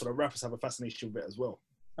 but also the rappers have a fascination with it as well.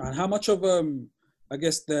 And how much of I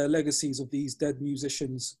guess the legacies of these dead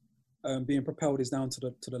musicians being propelled is down to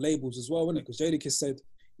the labels as well, isn't it? Because Jadakiss said,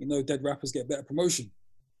 you know, dead rappers get better promotion.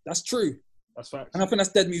 That's true. That's facts. And I think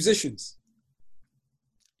that's dead musicians.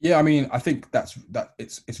 Yeah, I mean, I think that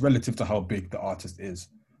it's relative to how big the artist is.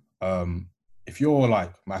 If you're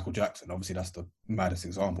like Michael Jackson, obviously that's the maddest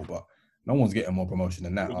example, but no one's getting more promotion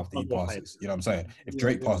than that after he passes. You know what I'm saying? If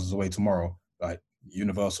Drake passes away tomorrow, like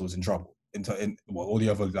Universal is in trouble. All the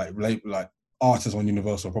other like artists on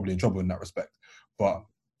Universal are probably in trouble in that respect. But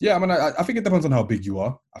yeah, I mean, I think it depends on how big you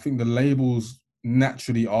are. I think the labels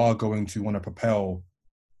naturally are going to want to propel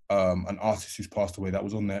an artist who's passed away that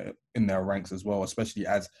was in their ranks as well, especially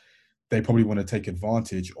as they probably want to take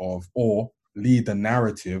advantage of or lead the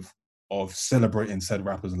narrative of celebrating said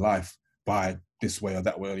rapper's life by this way or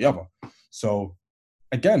that way or the other. So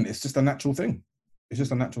again, it's just a natural thing. It's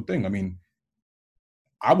just a natural thing. I mean,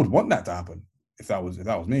 I would want that to happen if that was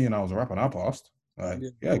me and I was a rapper and I passed. Like,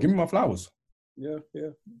 yeah, give me my flowers. Yeah.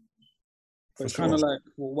 But it's kind of like,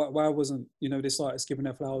 well, why wasn't, you know, this artist giving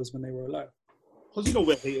their flowers when they were alive? Because you know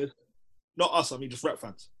we're haters. Not us, I mean just rap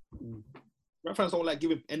fans. Rap fans don't like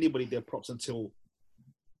giving anybody their props until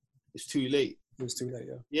it's too late. It's too late,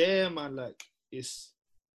 yeah. Yeah, man, like, it's...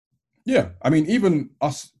 Yeah, I mean, even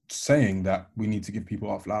us saying that we need to give people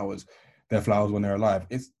their flowers when they're alive,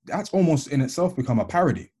 that's almost in itself become a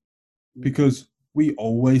parody. Because we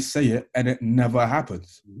always say it and it never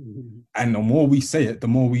happens. And the more we say it, the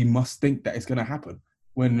more we must think that it's going to happen.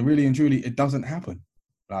 When really and truly, it doesn't happen.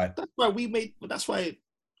 Like, that's why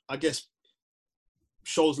I guess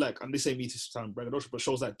shows like, and this ain't me to sound braggadocious, but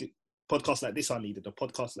shows like podcasts like this are needed, the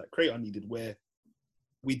podcasts like Crate are needed, where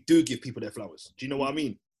we do give people their flowers. Do you know what I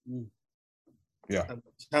mean? Yeah. And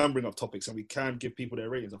we can bring up topics and we can give people their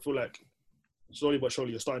ratings. I feel like slowly but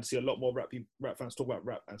surely you're starting to see a lot more rap fans talk about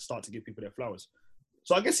rap and start to give people their flowers.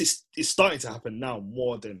 So I guess it's starting to happen now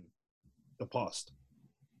more than the past.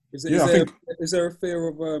 Is there a fear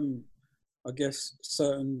of I guess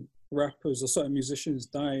certain rappers or certain musicians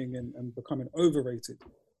dying and becoming overrated?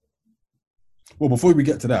 Well, before we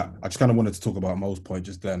get to that, I just kind of wanted to talk about Mo's point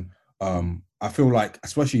just then. I feel like,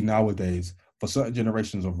 especially nowadays, for certain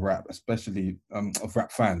generations of rap, especially of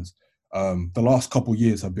rap fans, the last couple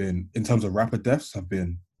years have been, in terms of rapper deaths, have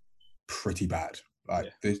been pretty bad.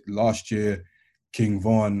 Like this last year, King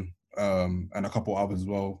Von and a couple others as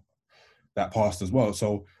well that passed as well.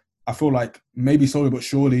 So I feel like maybe slowly but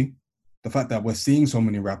surely, the fact that we're seeing so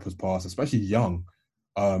many rappers pass, especially young,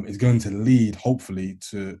 is going to lead, hopefully,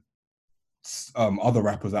 to other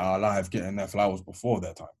rappers that are alive getting their flowers before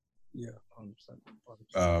their time. Yeah,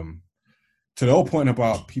 100%. To the whole point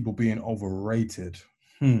about people being overrated,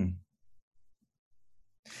 it's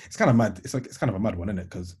kind of mad. It's kind of a mad one, isn't it?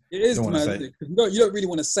 Because it is mad. You don't really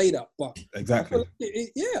want to say that, but exactly.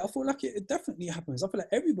 I feel like it definitely happens. I feel like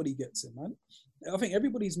everybody gets it, man. I think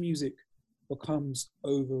everybody's music becomes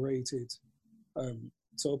overrated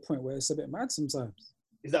to a point where it's a bit mad sometimes.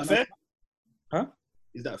 Is that fair? Huh?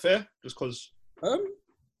 Is that fair? Just because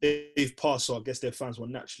they've passed, so I guess their fans will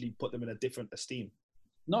naturally put them in a different esteem.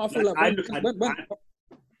 No, I feel like I don't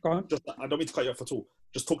mean to cut you off at all.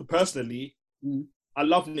 Just talking personally, I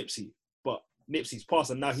love Nipsey, but Nipsey's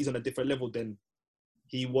passed, and now he's on a different level than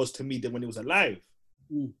he was to me than when he was alive.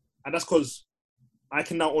 And that's because I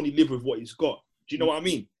can now only live with what he's got. Do you know what I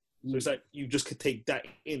mean? So it's like you just could take that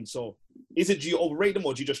in. So do you overrate them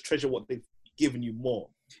or do you just treasure what they've given you more?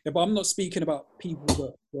 Yeah, but I'm not speaking about people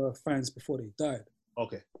that were fans before they died.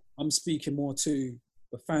 Okay. I'm speaking more to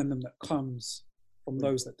the fandom that comes from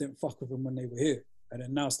those that didn't fuck with them when they were here and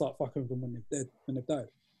then now start fucking with them when they've died.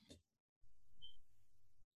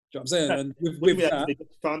 Do you know what I'm saying? And with that,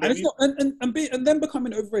 and it's not, and then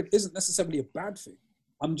becoming overrated isn't necessarily a bad thing.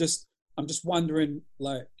 I'm just wondering,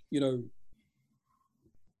 like, you know,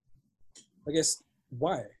 I guess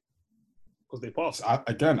why? Because they passed.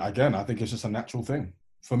 Again, I think it's just a natural thing.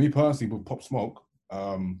 For me personally, with Pop Smoke,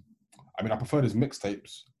 I mean, I preferred his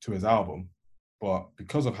mixtapes to his album, but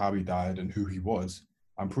because of how he died and who he was,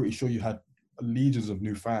 I'm pretty sure you had legions of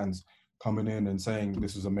new fans coming in and saying,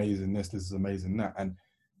 this is amazing, this is amazing, that. And,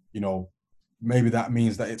 you know, maybe that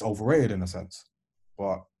means that it's overrated in a sense,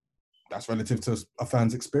 but that's relative to a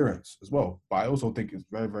fan's experience as well. But I also think it's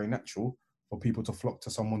very, very natural for people to flock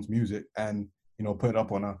to someone's music and, you know, put it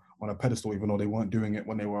up on a pedestal, even though they weren't doing it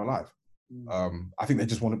when they were alive. I think they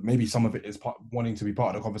just want to, maybe some of it is wanting to be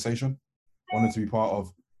part of the conversation, wanting to be part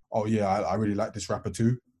of, oh yeah, I really like this rapper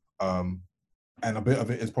too. And a bit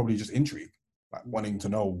of it is probably just intrigue, like wanting to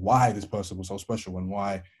know why this person was so special and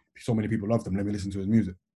why so many people loved him. Let me listen to his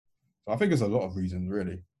music. So I think there's a lot of reasons,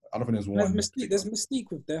 really. I don't think there's one. There's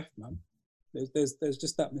mystique with death, man. There's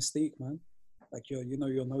just that mystique, man. Like you're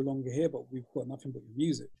no longer here, but we've got nothing but your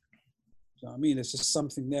music. You know what I mean? It's just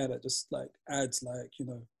something there that just like adds like, you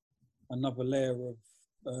know, another layer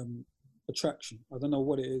of attraction. I don't know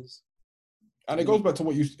what it is. And it goes back to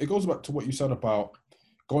what you said about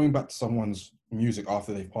going back to someone's music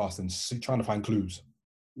after they've passed and trying to find clues.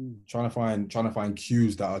 Trying to find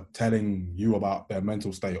cues that are telling you about their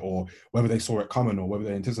mental state, or whether they saw it coming, or whether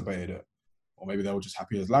they anticipated it, or maybe they were just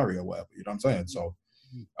happy as Larry or whatever. You know what I'm saying? So,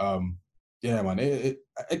 yeah, man. It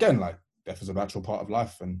again, like, death is a natural part of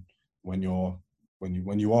life, and when you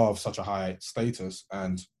are of such a high status,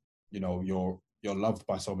 and you know you're loved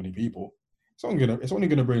by so many people, it's only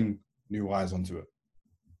gonna bring new eyes onto it.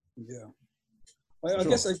 Yeah, I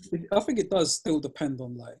guess I think it does still depend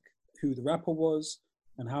on like who the rapper was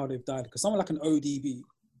and how they've died. Because someone like an ODB,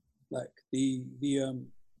 like the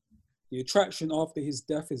attraction after his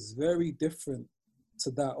death is very different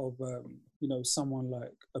to that of you know, someone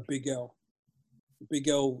like a Big L. Big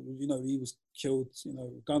L, you know, he was killed, you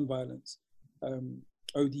know, gun violence.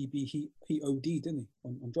 ODB, he OD'd, didn't he,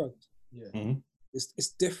 on drugs? Yeah. Mm-hmm. It's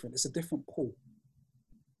different. It's a different pull.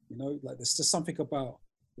 You know, like there's just something about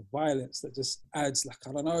the violence that just adds, like,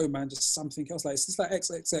 I don't know, man, just something else. Like it's just like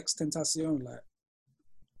XXXTentacion, like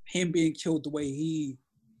him being killed the way he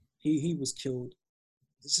was killed.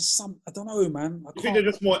 It's just I don't know, man. I think there's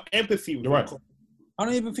just more empathy with You're right. I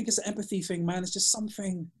don't even think it's an empathy thing, man. It's just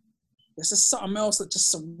something. There's just something else that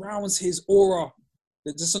just surrounds his aura.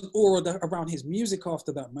 There's just an aura around his music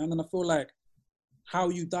after that, man. And I feel like how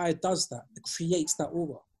you die does that. It creates that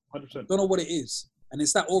aura. 100%. Don't know what it is, and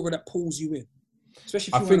it's that aura that pulls you in,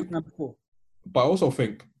 especially if you weren't a fan before. But I also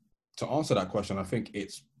think, to answer that question, I think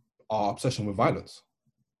it's our obsession with violence.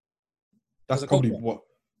 That's probably what.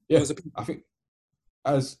 Yeah, I think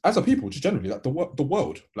as a people, just generally, like the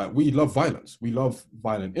world, like we love violence. We love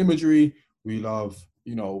violent imagery. We love,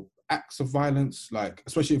 you know, acts of violence, like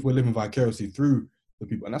especially if we're living vicariously through the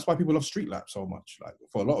people, and that's why people love street rap so much. Like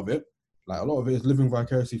for a lot of it is living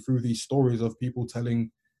vicariously through these stories of people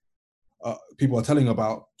telling. People are telling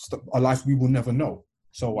about a life we will never know.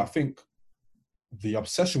 So I think the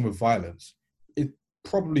obsession with violence is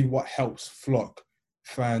probably what helps flock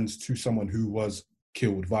fans to someone who was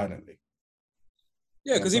killed violently.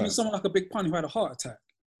 Yeah, because even someone like a Big Pun who had a heart attack,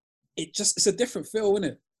 it's a different feel, isn't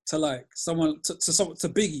it? To like someone to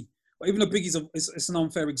Biggie, or even though Biggie's it's an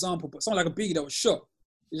unfair example, but someone like a Biggie that was shot,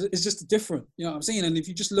 it's just different. You know what I'm saying? And if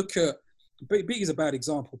you just look at Biggie's a bad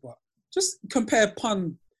example, but just compare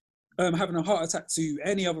Pun having a heart attack to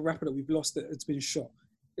any other rapper that we've lost that's been shot.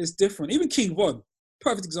 It's different. Even King Von,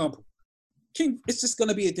 perfect example. King, it's just going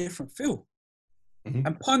to be a different feel. Mm-hmm.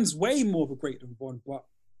 And Pun's way more of a great than Von, but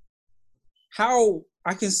how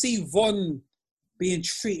I can see Von being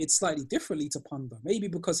treated slightly differently to Pun, though. Maybe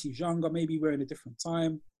because he's younger, maybe we're in a different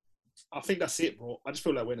time. I think that's it, bro. I just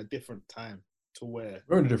feel like we're in a different time to where...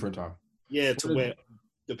 We're in a different time. Yeah, to where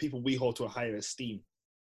the people we hold to a higher esteem,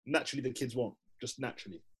 naturally the kids won't, just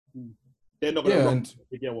naturally. They're not going to rock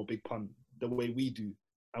with or Big Pun the way we do,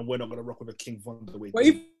 and we're not going to rock with a King Von the way. But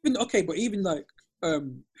even like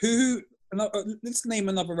let's name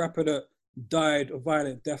another rapper that died a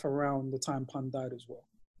violent death around the time Pun died as well.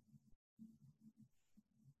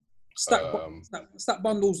 Stat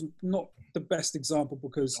Bundle's not the best example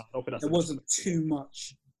because there wasn't too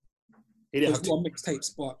much. It was more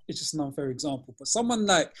mixtapes, but it's just an unfair example. But someone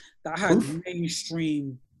like that had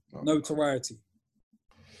mainstream notoriety.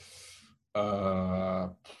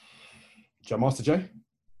 Jam Master Jay?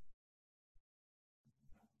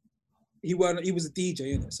 He was a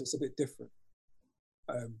DJ in it, so it's a bit different.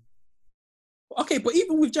 Okay, but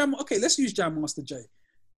even with let's use Jam Master Jay.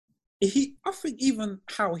 I think even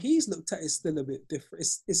how he's looked at is still a bit different.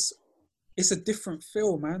 It's a different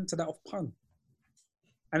feel, man, to that of Pun,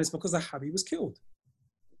 and it's because of how he was killed.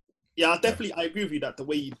 Yeah, I agree with you that the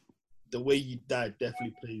way you died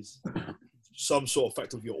definitely plays some sort of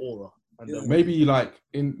effect of your aura. And maybe it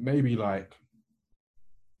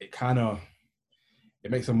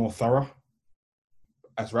makes them more thorough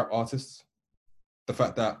as rap artists. The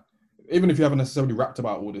fact that even if you haven't necessarily rapped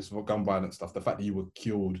about all this gun violence stuff, the fact that you were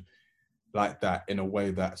killed like that in a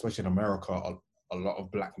way that, especially in America, a lot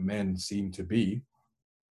of black men seem to be,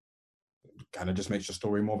 kind of just makes your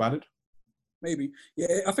story more valid. Maybe.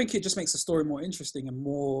 Yeah, I think it just makes the story more interesting and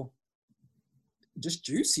more just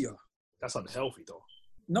juicier. That's unhealthy, though.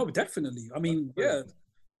 No, definitely. I mean, yeah,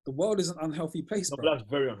 the world is an unhealthy place, No, bro. but that's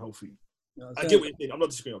very unhealthy. You know I get what you're saying. I'm not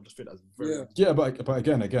disagreeing. I just think that's very. Yeah. Yeah, but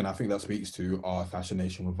again, I think that speaks to our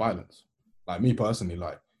fascination with violence. Like me personally,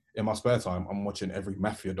 like in my spare time, I'm watching every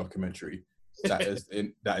mafia documentary that is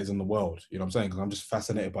in the world. You know what I'm saying? Because I'm just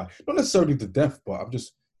fascinated by not necessarily the death, but I'm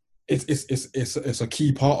just it's a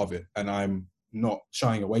key part of it, and I'm not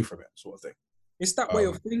shying away from it, sort of thing. It's that way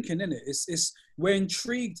of thinking, isn't it? It's we're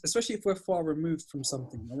intrigued, especially if we're far removed from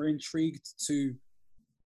something. We're intrigued to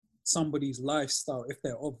somebody's lifestyle if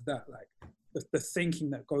they're of that, like the thinking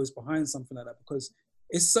that goes behind something like that, because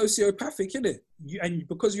it's sociopathic, isn't it? And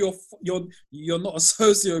because you're not a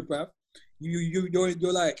sociopath,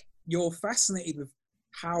 you're fascinated with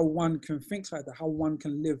how one can think like that, how one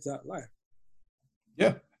can live that life.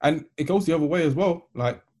 Yeah, and it goes the other way as well.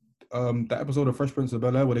 Like that episode of Fresh Prince of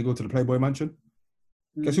Bel-Air where they go to the Playboy Mansion.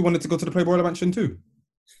 Guess who wanted to go to the Playboy Mansion too?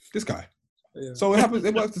 This guy. Yeah. So it happens.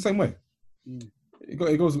 It works the same way.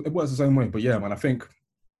 It works the same way. But yeah, man, I think,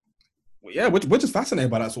 we're just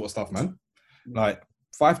fascinated by that sort of stuff, man. Like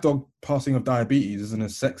Phife Dawg passing of diabetes isn't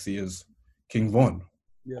as sexy as King Von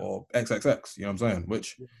or XXX. You know what I'm saying?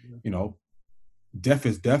 Which, you know, death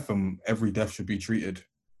is death, and every death should be treated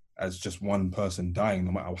as just one person dying,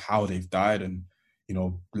 no matter how they've died, and you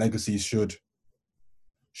know, legacies should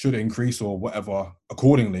increase or whatever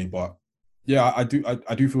accordingly. But yeah, I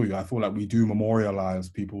do feel you. I feel like we do memorialize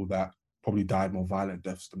people that probably died more violent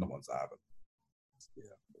deaths than the ones that haven't. Yeah,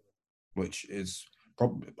 which is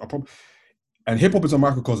probably a problem. And hip hop is a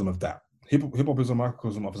microcosm of that. Hip hop is a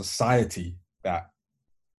microcosm of a society that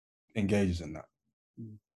engages in that.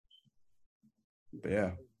 But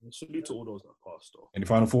yeah, salute to all those that passed, though. Any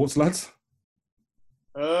final thoughts, lads?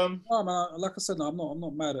 No, man, like I said, no, I'm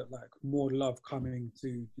not mad at like more love coming to,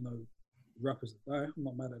 you know, rappers that die. I'm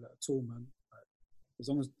not mad at that at all, man. Like, as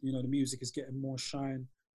long as, you know, the music is getting more shine,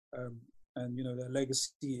 and you know their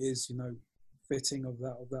legacy is, you know, fitting of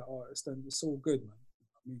that artist, then it's all good, man.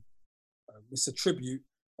 I mean, it's a tribute.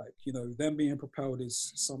 Like, you know, them being propelled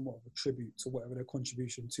is somewhat of a tribute to whatever their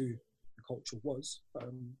contribution to the culture was.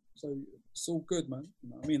 So it's all good, man. You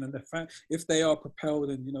know what I mean? And if they are propelled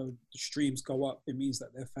and, you know, the streams go up, it means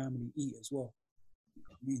that their family eat as well. You know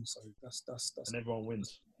what I mean? So that's and everyone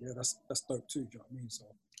wins. Yeah, that's dope too. Do you know what I mean? So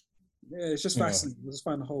yeah, it's just fascinating. I just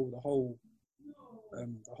find the whole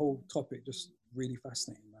topic just really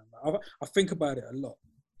fascinating, man. I think about it a lot,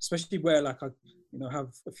 especially where like I, you know, have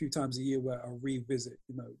a few times a year where I revisit,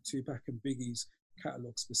 you know, Tupac and Biggie's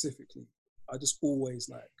catalog specifically. I just always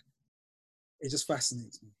like, it just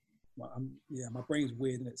fascinates me. My brain's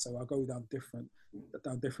weird in it, so I go down different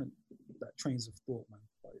trains of thought, man.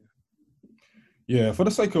 But, yeah, for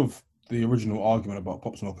the sake of the original argument about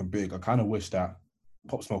Pop Smoke and Big, I kind of wish that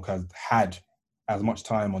Pop Smoke had as much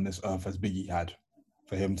time on this earth as Biggie had,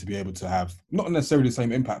 for him to be able to have not necessarily the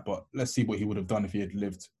same impact, but let's see what he would have done if he had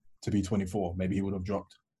lived to be 24. Maybe he would have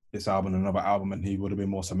dropped this album and another album, and he would have been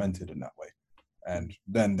more cemented in that way. And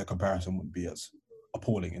then the comparison wouldn't be as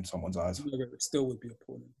appalling in someone's eyes. It still would be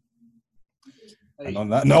appalling. And on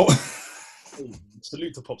that note,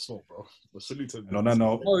 salute to Pop Smoke, bro. Salute to. And on that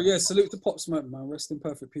note, oh yeah, salute to Pop Smoke, man. Rest in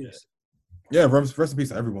perfect peace. Yeah, rest in peace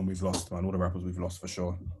to everyone we've lost, man. All the rappers we've lost for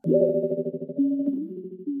sure.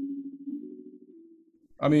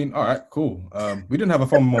 I mean, all right, cool. We didn't have a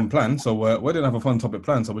fun one planned, so we didn't have a fun topic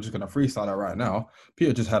planned, so we're just gonna freestyle it right now.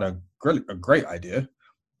 Peter just had a great idea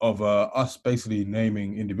of us basically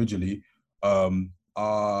naming individually.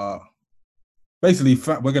 Basically,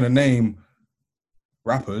 we're gonna name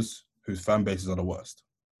rappers whose fan bases are the worst,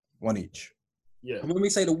 one each. Yeah. And when we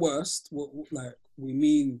say the worst, we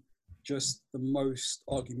mean just the most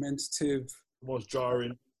argumentative, most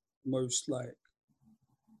jarring, most like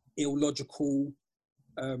illogical,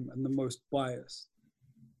 and the most biased.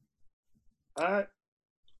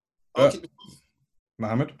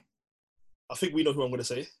 Mohammed? I think we know who I'm going to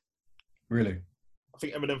say. Really? I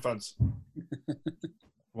think Eminem fans.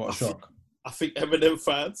 What a shock. I think Eminem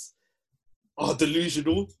fans are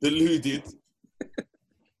delusional, deluded,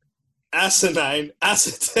 asinine,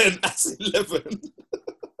 ass 10, ass 11.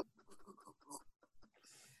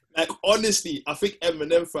 Like, honestly, I think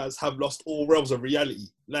Eminem fans have lost all realms of reality.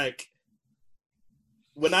 Like,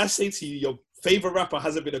 when I say to you, your favorite rapper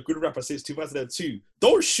hasn't been a good rapper since 2002,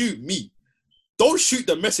 don't shoot me. Don't shoot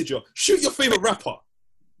the messenger. Shoot your favorite rapper.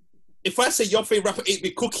 If I say your favorite rapper ain't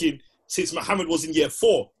been cooking since Muhammad was in year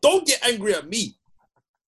 4, don't get angry at me.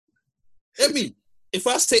 Get me? If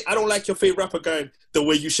I say I don't like your favorite rapper going the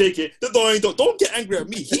way you shake it, don't get angry at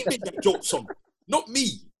me. He made that joke song, not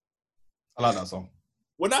me. I like that song.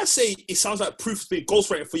 When I say it sounds like Proof's being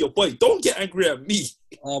ghostwritten for your boy, don't get angry at me.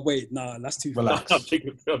 Oh wait, nah, that's too. Relax. I'm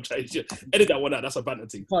trying to edit that one out. That's a banter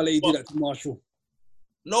thing. Can't let you do that to Marshall.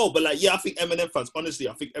 No, but like, yeah, I think Eminem fans, honestly,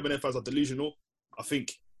 I think Eminem fans are delusional. I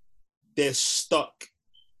think they're stuck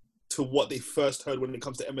to what they first heard when it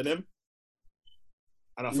comes to Eminem.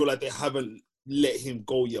 And I feel like they haven't let him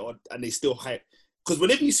go yet, and they still hype. Because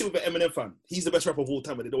whenever you sit with an Eminem fan, he's the best rapper of all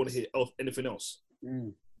time, and they don't want to hear anything else.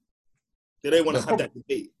 They don't want to have that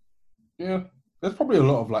debate. Yeah, there's probably a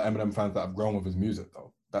lot of like Eminem fans that have grown with his music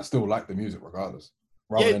though, that still like the music regardless,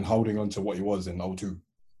 rather than holding on to what he was in 02.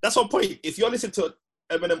 That's one point. If you're listening to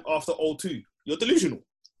Eminem after 02, you're delusional.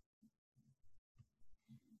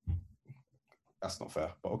 That's not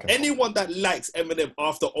fair, but okay. Anyone that likes Eminem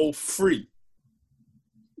after 03,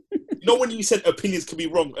 you know when you said opinions can be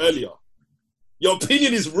wrong earlier? Your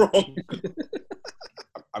opinion is wrong.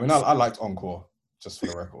 I mean, I liked Encore, just for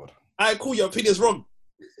the record. Alright, cool, your opinion's wrong.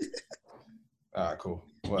 Alright, cool.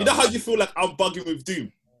 Well, you know how you feel like I'm bugging with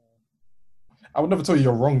Doom? I would never tell you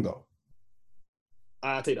you're wrong though.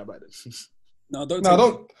 I'll take that back then.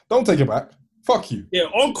 Don't take it back. Fuck you. Yeah,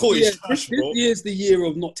 Encore is trash, this bro. year's the year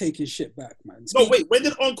of not taking shit back, man. No, wait, when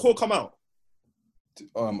did Encore come out?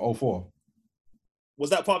 04. Was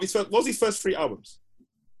that part of his first? What was his first 3 albums?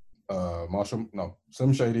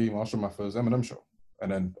 Slim Shady, Marshall Mathers, Eminem Show,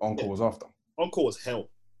 and then Encore was after. Encore was hell.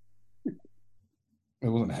 It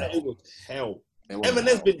wasn't hell. It was hell.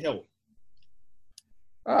 Eminem's been hell.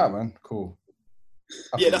 Ah, man, cool.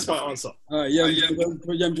 Yeah, that's my answer. Do you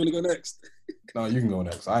want to go next? No, you can go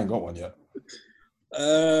next. I ain't got one yet.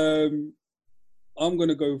 I'm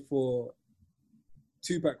gonna go for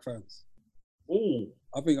Tupac fans. Oh,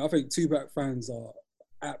 I think Tupac fans are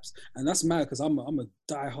apps, and that's mad because I'm a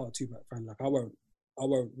diehard Tupac fan. Like I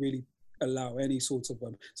won't really allow any sort of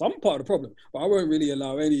so I'm part of the problem, but I won't really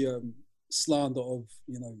allow any slander of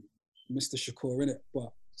Mr. Shakur in it.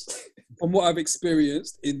 But from what I've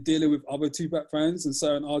experienced in dealing with other Tupac fans and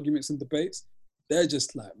certain arguments and debates, they're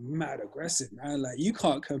just like mad aggressive, man. Like you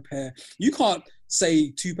can't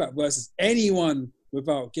say Tupac versus anyone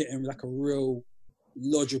without getting like a real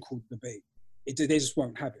logical debate. They just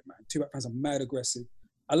won't have it, man. Tupac fans are mad aggressive.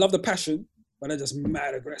 I love the passion, but they're just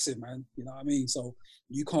mad aggressive, man. You know what I mean? So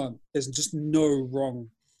you can't, there's just no wrong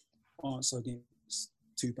answer against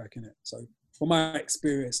Tupac in it. So from my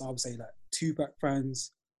experience, I would say like Tupac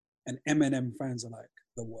fans and Eminem fans are like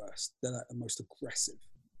the worst. They're like the most aggressive.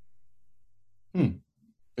 I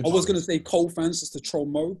was going to say Cole fans just to troll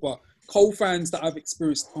Mo, but Cole fans that I've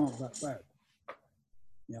experienced aren't that bad.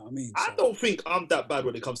 You know what I mean? I don't think I'm that bad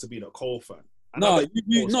when it comes to being a Cole fan.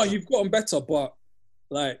 You've gotten better, but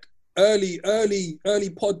like early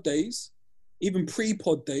pod days, even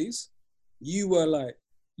pre-pod days, you were like,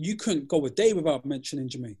 you couldn't go a day without mentioning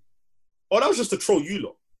Jermaine. Oh, that was just to troll you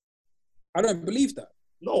lot. I don't believe that.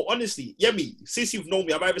 No, honestly, Yemi, since you've known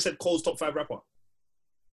me, have I ever said Cole's top 5 rapper?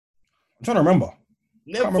 I'm trying to remember.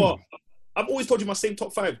 Never. Remember. I've always told you my same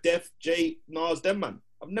top 5. Def, Jay, Nas, them, man.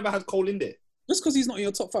 I've never had Cole in there. Just because he's not in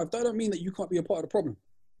your top 5, that don't mean that you can't be a part of the problem.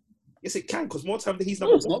 Yes, it can, because more time than he's No,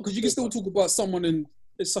 number it's one. not, because you can still talk about someone in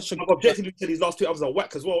it's such a... I've objectively said his last 2 albums are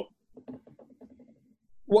whack as well.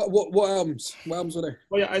 What albums? What albums were they?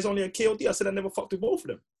 Oh yeah, Eyes Only on KOD. I said I never fucked with both of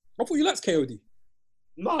them. I thought you liked KOD.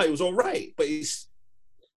 No, it was alright, but it's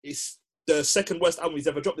the second worst album he's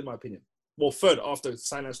ever dropped, in my opinion. Well, third after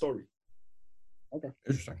Silent Story. Okay.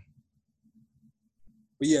 Interesting.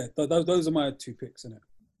 But yeah, those are my 2 picks in it.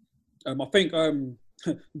 I think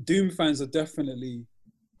Doom fans are definitely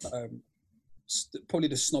probably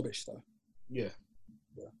the snobbish though. Yeah.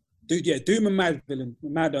 Dude, yeah, Doom and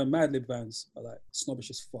Madlib fans are like snobbish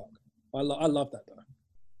as fuck. I love that though.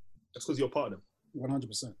 That's because you're part of them.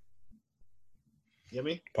 100%. You know what I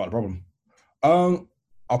mean? Part of the problem.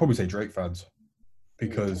 I'll probably say Drake fans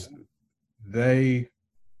because they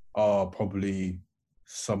are probably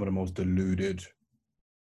some of the most deluded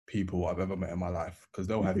people I've ever met in my life, because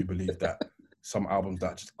they'll have you believe that some albums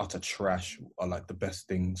that are just utter trash are like the best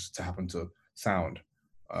things to happen to sound.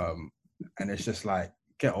 And it's just like,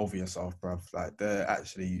 get over yourself, bruv. Like, they're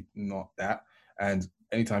actually not that. And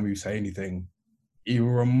anytime you say anything, even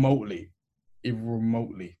remotely,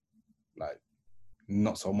 like,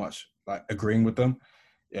 not so much, like, agreeing with them,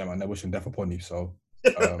 yeah, man, they're wishing death upon you. So,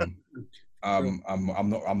 I'm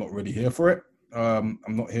not really here for it. I'm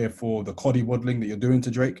not here for the coddy waddling that you're doing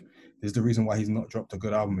to Drake. This is the reason why he's not dropped a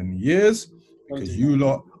good album in years, because you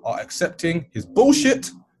lot are accepting his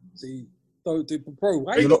bullshit. See, bro,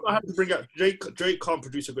 why you don't have to bring out Drake can't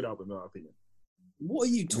produce a good album, in my opinion. What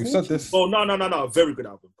are you talking We've said this. Oh, no. A very good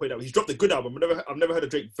album. Point out. He's dropped a good album. I've never heard a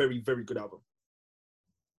Drake very, very good album.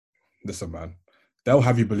 Listen, man. They'll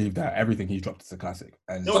have you believe that everything he's dropped is a classic.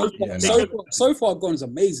 And So far gone is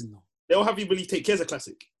amazing though. They'll have you believe Take Care's a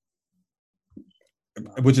classic.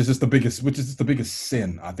 Which is just the biggest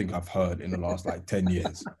sin I think I've heard in the last like 10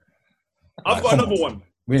 years. I've got another one.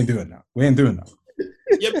 We ain't doing that.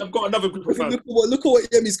 Yeah, I've got another group of fans. Look at what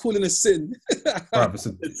Yemi's calling a sin.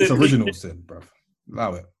 Bruv, it's original sin, bruv.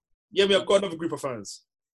 Allow it. Yeah, I've got another group of fans.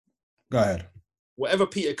 Go ahead. Whatever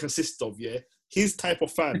Peter consists of, yeah, his type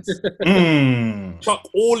of fans. Chuck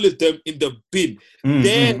all of them in the bin.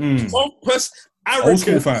 They're pompous, arrogant, old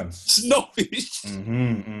school fans, snobbish.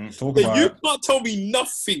 Talk about you it. can't tell me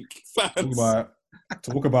nothing, fans.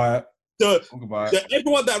 Talk about it.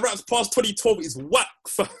 Everyone that raps past 2012 is whack,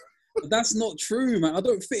 fam. That's not true, man. I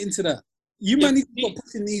don't fit into that. You man need to stop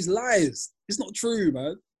pushing these lies. It's not true,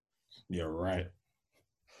 man. You're right.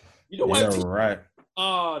 You know why? You're right.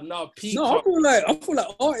 Pete. No, I feel like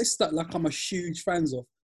artists that like I'm a huge fans of.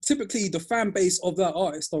 Typically, the fan base of that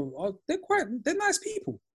artist they're nice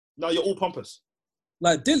people. No, you're all pompous.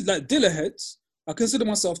 Like Dilla heads, I consider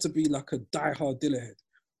myself to be like a diehard Dilla head.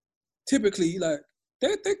 Typically, like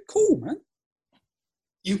they're cool, man.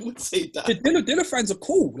 You would say that. Dilla fans are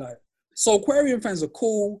cool. Like Soulquarian fans are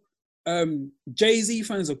cool. Jay-Z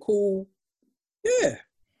fans are cool. Yeah.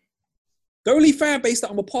 The only fan base that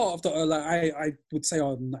I'm a part of that are like I would say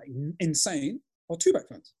are like insane are Tupac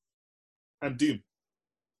fans. And Doom.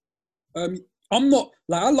 I'm not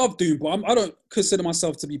like I love Doom, but I don't consider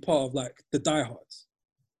myself to be part of like the diehards.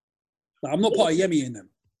 Like I'm not part of Yemi in them.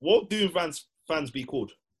 What Doom fans be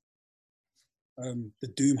called? The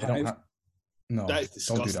Doom Hive. No, that is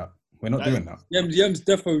disgusting. Don't do that. We're not doing that. Yem's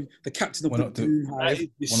defo the captain of the Doom Hive.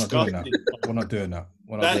 We're not doing that. We're not doing that.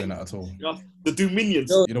 We're not doing that at all. The Doominions.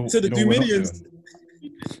 The Doominions.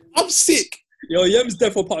 I'm sick. Yo, Yem's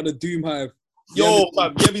defo part of the Doom Hive. Yo,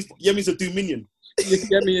 Yemi's a Doominion.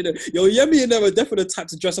 Yemi and them are definitely the type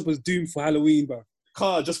to dress up as Doom for Halloween, bro.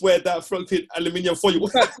 Car, just wear that floating aluminium foil. In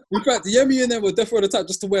fact, Yemi and them were definitely the type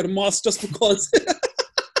just to wear the mask just because.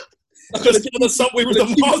 Just get on the subway with the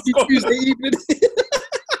mask on. Tuesday evening.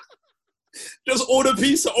 Just order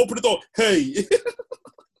pizza, open the door. Hey.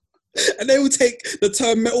 And they will take the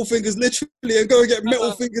term metal fingers literally and go and get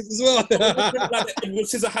metal fingers as well. Like Edward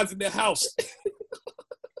Scissorhands in their house.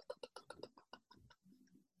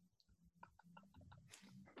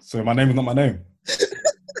 So my name is not my name.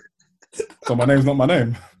 So my name's not my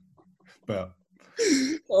name. But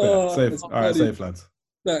safe. All right, safe lads.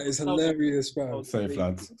 That is hilarious, bro. Safe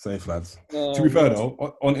lads. To be fair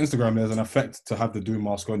though, on Instagram there's an effect to have the Doom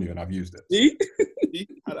mask on you, and I've used it. See?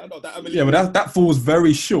 I don't know that. Yeah, but that falls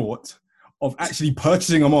very short of actually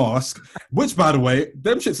purchasing a mask. Which, by the way,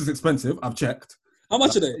 them shits is expensive. I've checked. How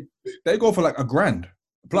much are they? They go for like $1,000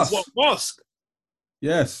 plus. What mask?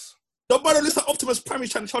 Yes. Don't bother listen to Optimus Prime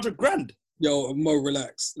trying to charge $1,000. Yo, Mo,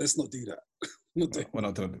 relax. Let's not do that. We're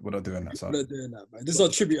not doing that, son. We're not doing that, man. This is our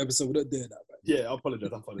tribute episode. We're not doing that, man. Yeah, I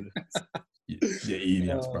apologize. Yeah,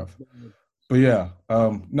 idiots, bruv. But yeah,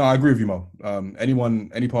 no, I agree with you, Mo.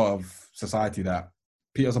 Any part of society that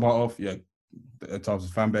Peter's a part of, yeah, in terms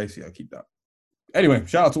of fan base, yeah, keep that. Anyway,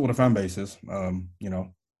 shout out to all the fan bases. You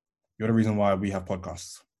know, you're the reason why we have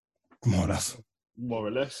podcasts, more or less. More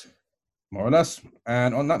or less.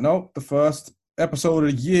 And on that note, the first episode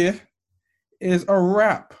of the year is a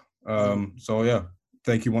wrap. So yeah,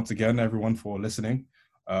 thank you once again, everyone, for listening.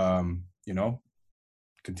 You know,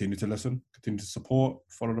 continue to listen, continue to support,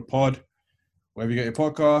 follow the pod, wherever you get your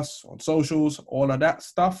podcasts, on socials, all of that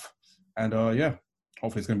stuff. And yeah,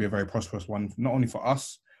 hopefully it's going to be a very prosperous one, not only for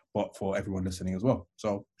us, but for everyone listening as well.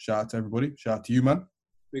 So shout out to everybody. Shout out to you, man.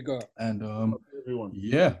 Big up. And everyone.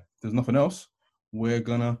 Yeah, there's nothing else. We're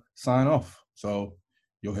going to sign off. So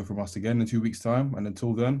you'll hear from us again in 2 weeks' time. And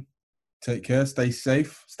until then, take care, stay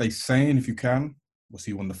safe, stay sane if you can. We'll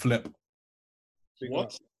see you on the flip.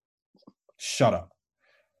 What? Shut up.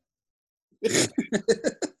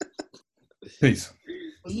 Peace.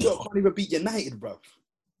 You can't even beat United, bro.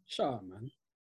 Shut up, man.